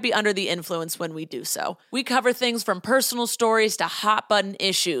sometimes we might be under the influence when we do so. We cover things from personal stories to hot button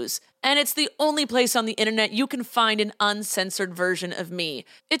issues. And it's the only place on the internet you can find an uncensored version of me.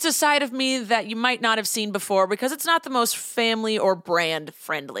 It's a side of me that you might not have seen before because it's not the most family or brand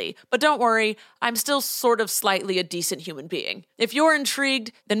friendly. But don't worry, I'm still sort of slightly a decent human being. If you're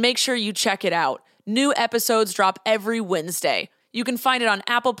intrigued, then make sure you check it out. New episodes drop every Wednesday. You can find it on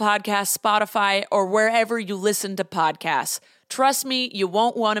Apple Podcasts, Spotify, or wherever you listen to podcasts. Trust me, you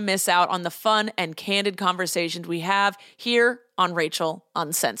won't want to miss out on the fun and candid conversations we have here on Rachel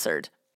Uncensored.